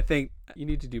I think you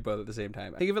need to do both at the same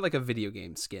time. Think of it like a video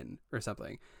game skin or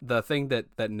something. The thing that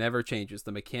never changes,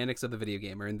 the mechanics of the video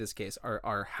game, or in this case,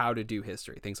 are how to do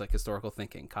history. Things like historical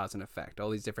thinking, cause and effect,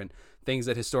 all these different things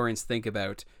that historians think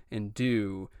about and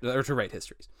do, or to write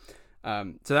histories.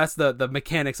 So that's the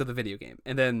mechanics of the video game.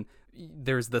 And then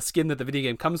there's the skin that the video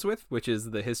game comes with, which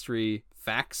is the history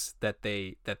facts that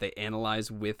they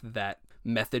analyze with that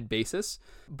method basis.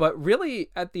 But really,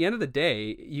 at the end of the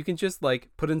day, you can just like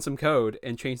put in some code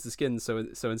and change the skin. So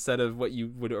instead of what you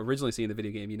would originally see in the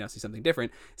video game, you now see something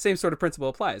different. Same sort of principle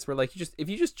applies, where like if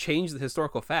you just change the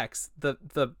historical facts,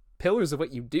 the pillars of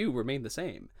what you do remain the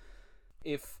same.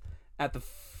 If at the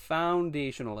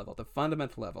foundational level, the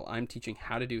fundamental level, I'm teaching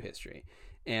how to do history,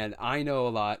 and I know a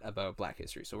lot about Black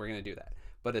history, so we're going to do that.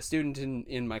 But a student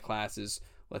in my class is,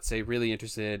 let's say, really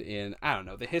interested in, I don't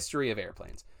know, the history of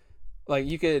airplanes. Like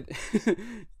you could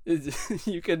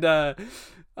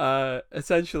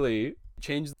essentially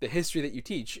change the history that you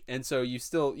teach, and so you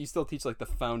still teach like the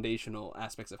foundational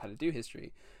aspects of how to do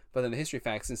history, but then the history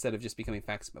facts, instead of just becoming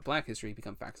facts about Black history,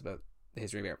 become facts about the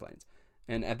history of airplanes.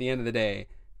 And at the end of the day,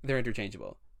 they're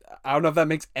interchangeable. I don't know if that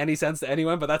makes any sense to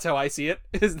anyone, but that's how I see it,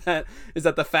 is that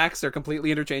the facts are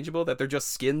completely interchangeable, that they're just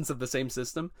skins of the same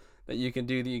system, that you can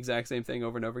do the exact same thing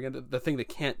over and over again. The thing that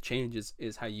can't change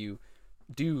is how you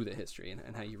do the history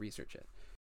and how you research it.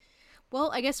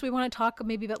 Well, I guess we want to talk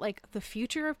maybe about like the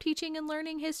future of teaching and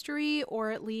learning history,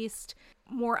 or at least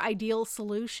more ideal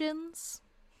solutions.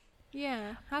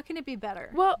 Yeah, how can it be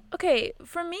better? Well, okay,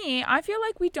 for me, I feel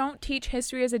like we don't teach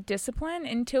history as a discipline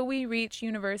until we reach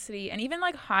university, and even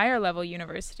like higher level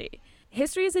university.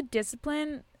 History is a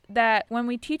discipline that when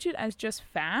we teach it as just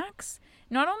facts,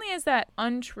 not only is that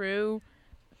untrue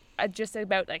just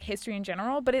about like history in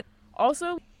general, but it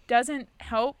also doesn't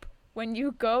help when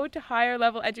you go to higher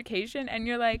level education and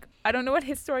you're like, I don't know what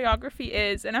historiography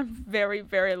is, and I'm very,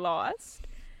 very lost.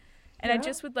 And Yeah. I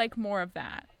just would like more of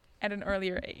that at an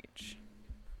earlier age.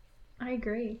 I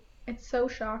agree. It's so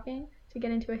shocking to get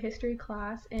into a history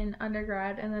class in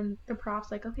undergrad and then the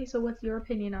prof's like, okay, so what's your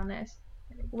opinion on this?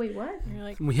 Wait, what? And you're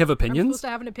like, We have I'm opinions? supposed to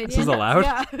have an opinion. This is allowed?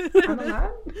 Yeah. I'm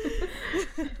allowed?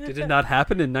 Did it not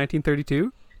happen in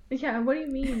 1932? Yeah, what do you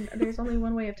mean? There's only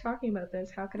one way of talking about this.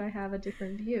 How could I have a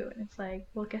different view? And it's like,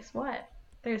 well, guess what?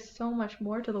 There's so much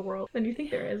more to the world than you think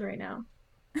there is right now.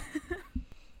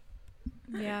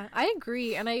 Yeah, I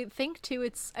agree. And I think too,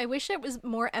 I wish there was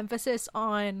more emphasis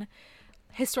on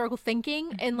historical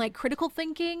thinking and like critical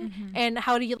thinking and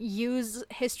how to use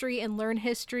history and learn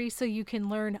history so you can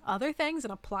learn other things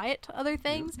and apply it to other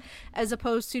things, as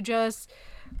opposed to just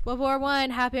World War I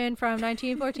happened from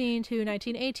 1914 to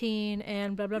 1918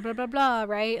 and blah, blah, blah, blah, blah,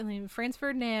 right? And then Franz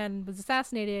Ferdinand was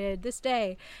assassinated this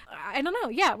day. I don't know.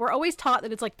 Yeah, we're always taught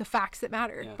that it's like the facts that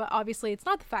matter, but obviously it's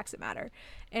not the facts that matter.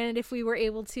 And if we were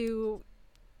able to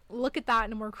look at that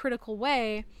in a more critical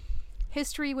way,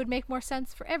 history would make more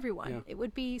sense for everyone. Yeah. It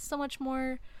would be so much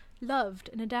more loved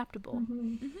and adaptable.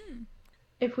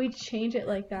 If we change it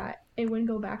like that, it wouldn't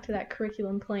go back to that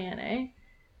curriculum plan, eh?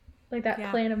 Like that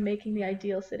Yeah. plan of making the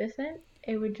ideal citizen.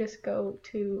 It would just go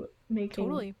to making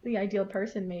Totally. the ideal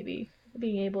person, maybe.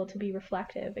 Being able to be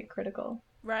reflective and critical.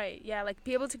 Right, yeah, like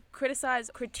be able to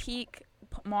critique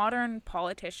modern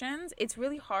politicians. It's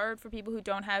really hard for people who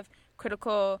don't have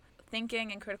critical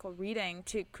thinking and critical reading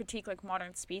to critique like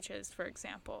modern speeches, for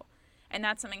example. And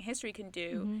that's something history can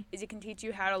do, is it can teach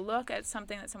you how to look at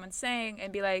something that someone's saying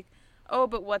and be like, oh,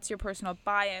 but what's your personal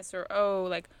bias? Or, oh,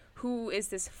 like, who is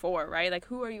this for, right? Like,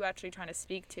 who are you actually trying to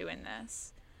speak to in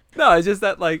this? No, it's just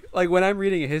that like when I'm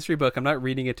reading a history book, I'm not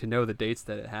reading it to know the dates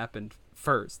that it happened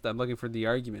first. I'm looking for the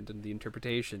argument and the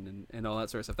interpretation and all that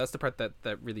sort of stuff. That's the part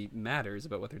that really matters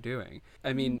about what they're doing.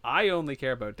 I mean, I only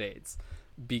care about dates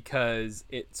because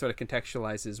it sort of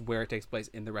contextualizes where it takes place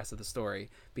in the rest of the story,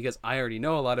 because I already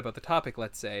know a lot about the topic,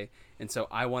 let's say, and so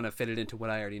I want to fit it into what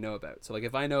I already know about. So like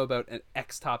if I know about an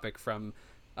X topic from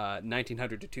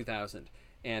 1900 to 2000,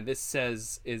 and this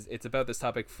says it's about this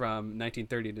topic from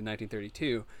 1930 to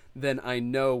 1932, then I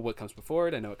know what comes before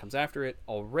it, I know what comes after it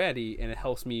already, and it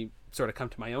helps me sort of come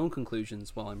to my own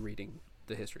conclusions while I'm reading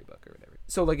the history book or whatever.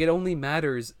 So like it only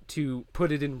matters to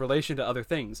put it in relation to other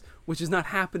things, which is not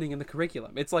happening in the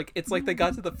curriculum. It's like they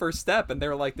got to the first step and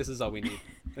they're like, this is all we need.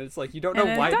 And it's like, you don't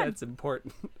know why that's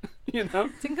important. You know,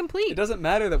 It's incomplete. it doesn't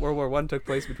matter that World War I took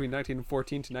place between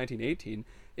 1914 to 1918.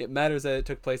 It matters that it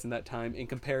took place in that time in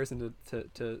comparison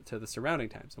to the surrounding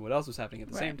times and what else was happening at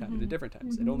the same time in the different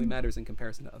times. It only matters in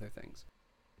comparison to other things.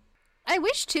 I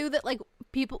wish too that like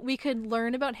we could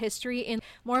learn about history in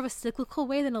more of a cyclical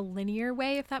way than a linear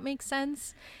way, if that makes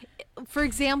sense. For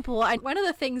example, one of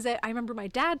the things that I remember my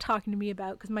dad talking to me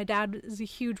about, because my dad is a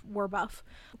huge war buff,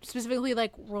 specifically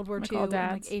like World War II and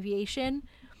like aviation,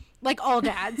 like all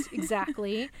dads,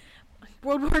 exactly.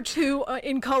 World War II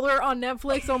in color on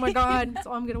Netflix. Oh my God, that's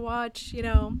all I'm gonna watch. You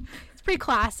know, it's pretty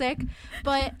classic.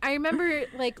 But I remember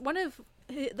like one of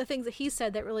the things that he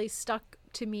said that really stuck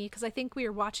to me, because I think we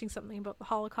were watching something about the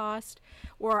Holocaust,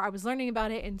 or I was learning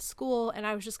about it in school, and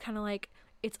I was just kind of like,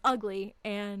 it's ugly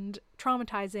and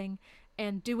traumatizing,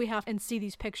 and do we have and see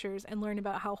these pictures and learn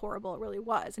about how horrible it really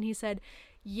was? And he said,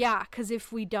 yeah, because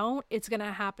if we don't, it's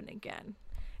gonna happen again.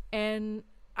 And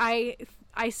I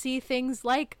see things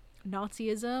like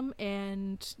Nazism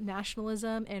and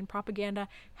nationalism and propaganda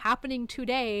happening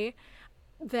today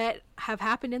that have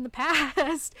happened in the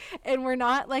past, and we're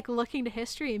not like looking to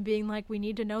history and being like, we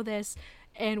need to know this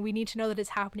and we need to know that it's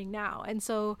happening now. And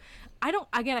so I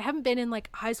haven't been in like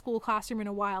high school classroom in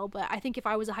a while, but I think if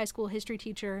I was a high school history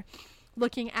teacher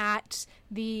looking at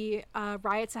the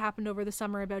riots that happened over the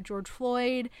summer about George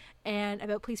Floyd and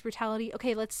about police brutality,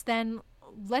 okay, let's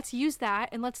use that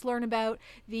and let's learn about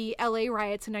the LA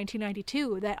riots in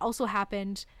 1992 that also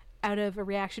happened out of a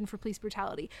reaction for police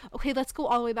brutality. Okay, let's go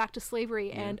all the way back to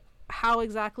slavery and how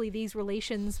exactly these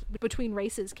relations between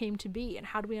races came to be, and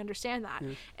how do we understand that?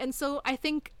 And so I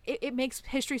think it makes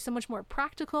history so much more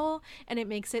practical, and it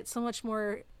makes it so much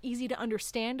more easy to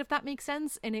understand, if that makes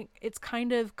sense. And it's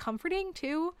kind of comforting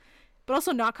too, but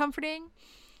also not comforting.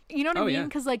 You know what I mean?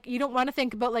 Because like you don't want to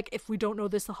think about like, if we don't know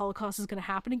this, the Holocaust is going to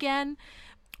happen again.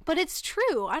 But it's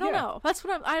true. I don't know. That's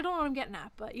what I don't know what I'm getting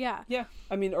at. But yeah. Yeah.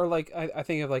 I mean, or like I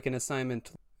think of like an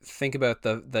assignment. Think about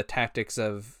the tactics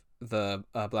of the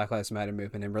Black Lives Matter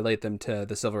movement and relate them to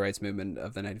the civil rights movement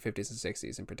of the 1950s and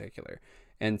 60s in particular,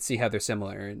 and see how they're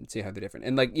similar and see how they're different.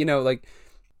 And like, you know, like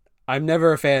I'm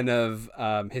never a fan of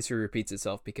history repeats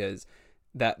itself, because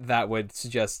that would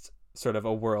suggest sort of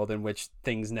a world in which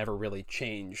things never really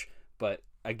change. But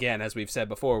again, as we've said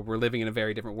before, we're living in a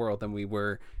very different world than we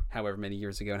were however many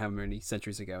years ago and however many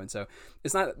centuries ago. And so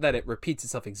it's not that it repeats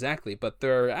itself exactly, but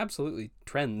there are absolutely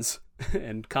trends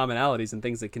and commonalities and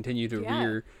things that continue to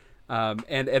rear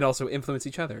and also influence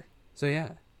each other. So yeah,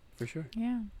 for sure.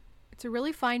 Yeah. It's a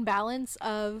really fine balance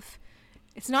of,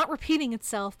 it's not repeating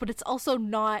itself, but it's also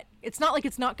not, it's not like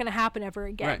it's not going to happen ever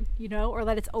again, you know, or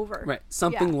that it's over. Right.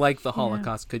 Something like the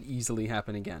Holocaust could easily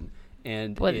happen again.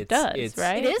 And well, it does,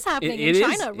 right? It is happening in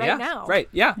China right now. Right,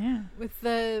 yeah. With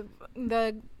the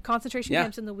concentration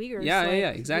camps in the Uyghurs. Yeah,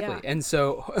 exactly. Yeah. And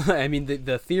so, I mean,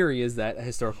 the theory is that a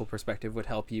historical perspective would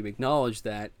help you acknowledge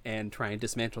that and try and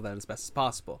dismantle that as best as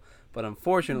possible. But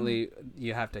unfortunately,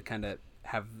 you have to kind of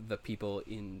have the people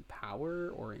in power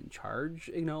or in charge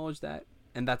acknowledge that.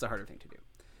 And that's a harder thing to do.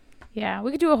 Yeah,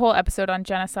 we could do a whole episode on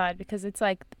genocide, because it's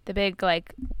like the big,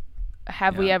 like,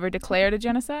 have we ever declared a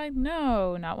genocide?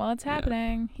 No, not while it's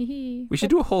happening. We should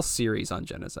do a whole series on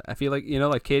genocide. I feel like, you know,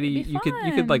 like Katie, you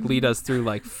could like lead us through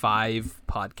like 5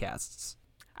 podcasts.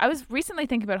 I was recently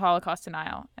thinking about Holocaust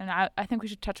denial, and I think we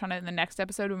should touch on it in the next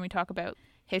episode when we talk about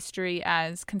history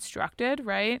as constructed,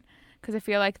 right? Because I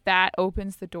feel like that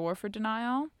opens the door for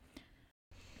denial.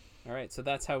 All right, so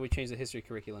that's how we change the history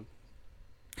curriculum.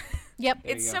 Yep.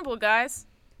 It's simple, guys.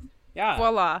 Yeah.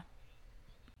 Voila.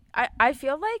 I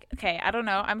feel like, okay, I don't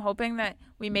know. I'm hoping that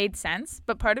we made sense,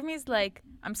 but part of me is like,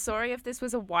 I'm sorry if this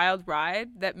was a wild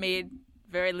ride that made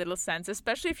very little sense,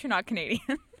 especially if you're not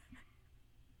Canadian.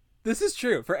 This is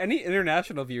true for any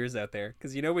international viewers out there,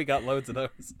 because you know we got loads of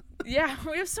those. Yeah,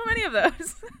 we have so many of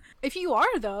those. If you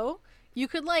are, though, you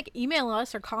could like email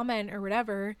us or comment or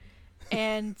whatever,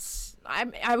 and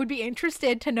I would be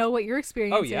interested to know what your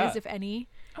experience is, if any.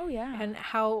 Oh yeah. And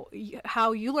how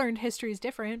you learned history is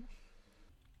different.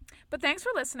 But thanks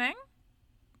for listening.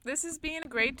 This has been a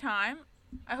great time.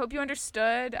 I hope you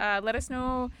understood. Let us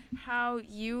know how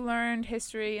you learned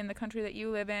history in the country that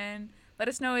you live in. Let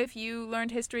us know if you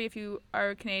learned history, if you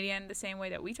are Canadian, the same way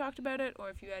that we talked about it, or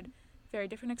if you had very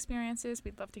different experiences.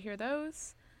 We'd love to hear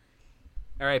those.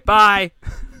 All right, bye.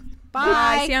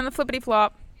 Bye. See you on the flippity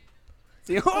flop.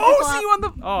 See you on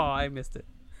the. Oh, I missed it.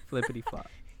 Flippity flop.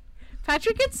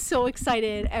 Patrick gets so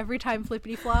excited every time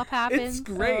Flippity Flop happens. It's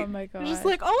great. Oh my god. He's just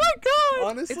like, oh my god.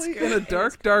 Honestly, It's in a great.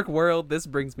 dark, dark world, this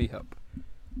brings me hope.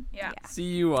 Yeah. See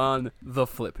you on the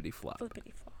flippity flop.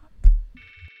 Flippity flop.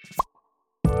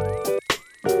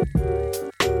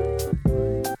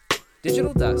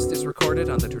 Digital Dust is recorded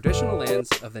on the traditional lands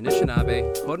of the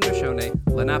Anishinaabe, Haudenosaunee,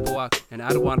 Lenape, and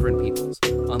Attawandaron peoples,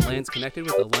 on lands connected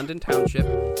with the London Township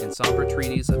and Sombra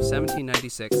Treaties of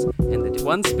 1796 and the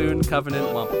One Spoon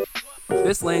Covenant Wampum.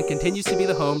 This land continues to be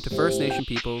the home to First Nation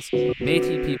peoples,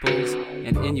 Métis peoples,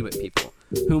 and Inuit people,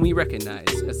 whom we recognize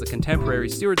as the contemporary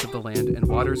stewards of the land and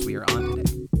waters we are on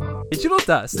today. Digital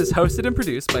Dust is hosted and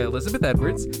produced by Elizabeth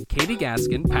Edwards, Katie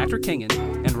Gaskin, Patrick Kingan,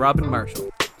 and Robin Marshall.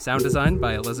 Sound design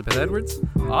by Elizabeth Edwards.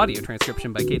 Audio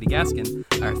transcription by Katie Gaskin.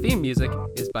 Our theme music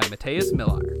is by Mateus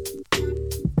Millar.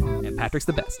 And Patrick's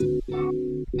the best.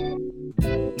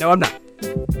 No, I'm not.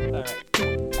 All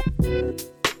right.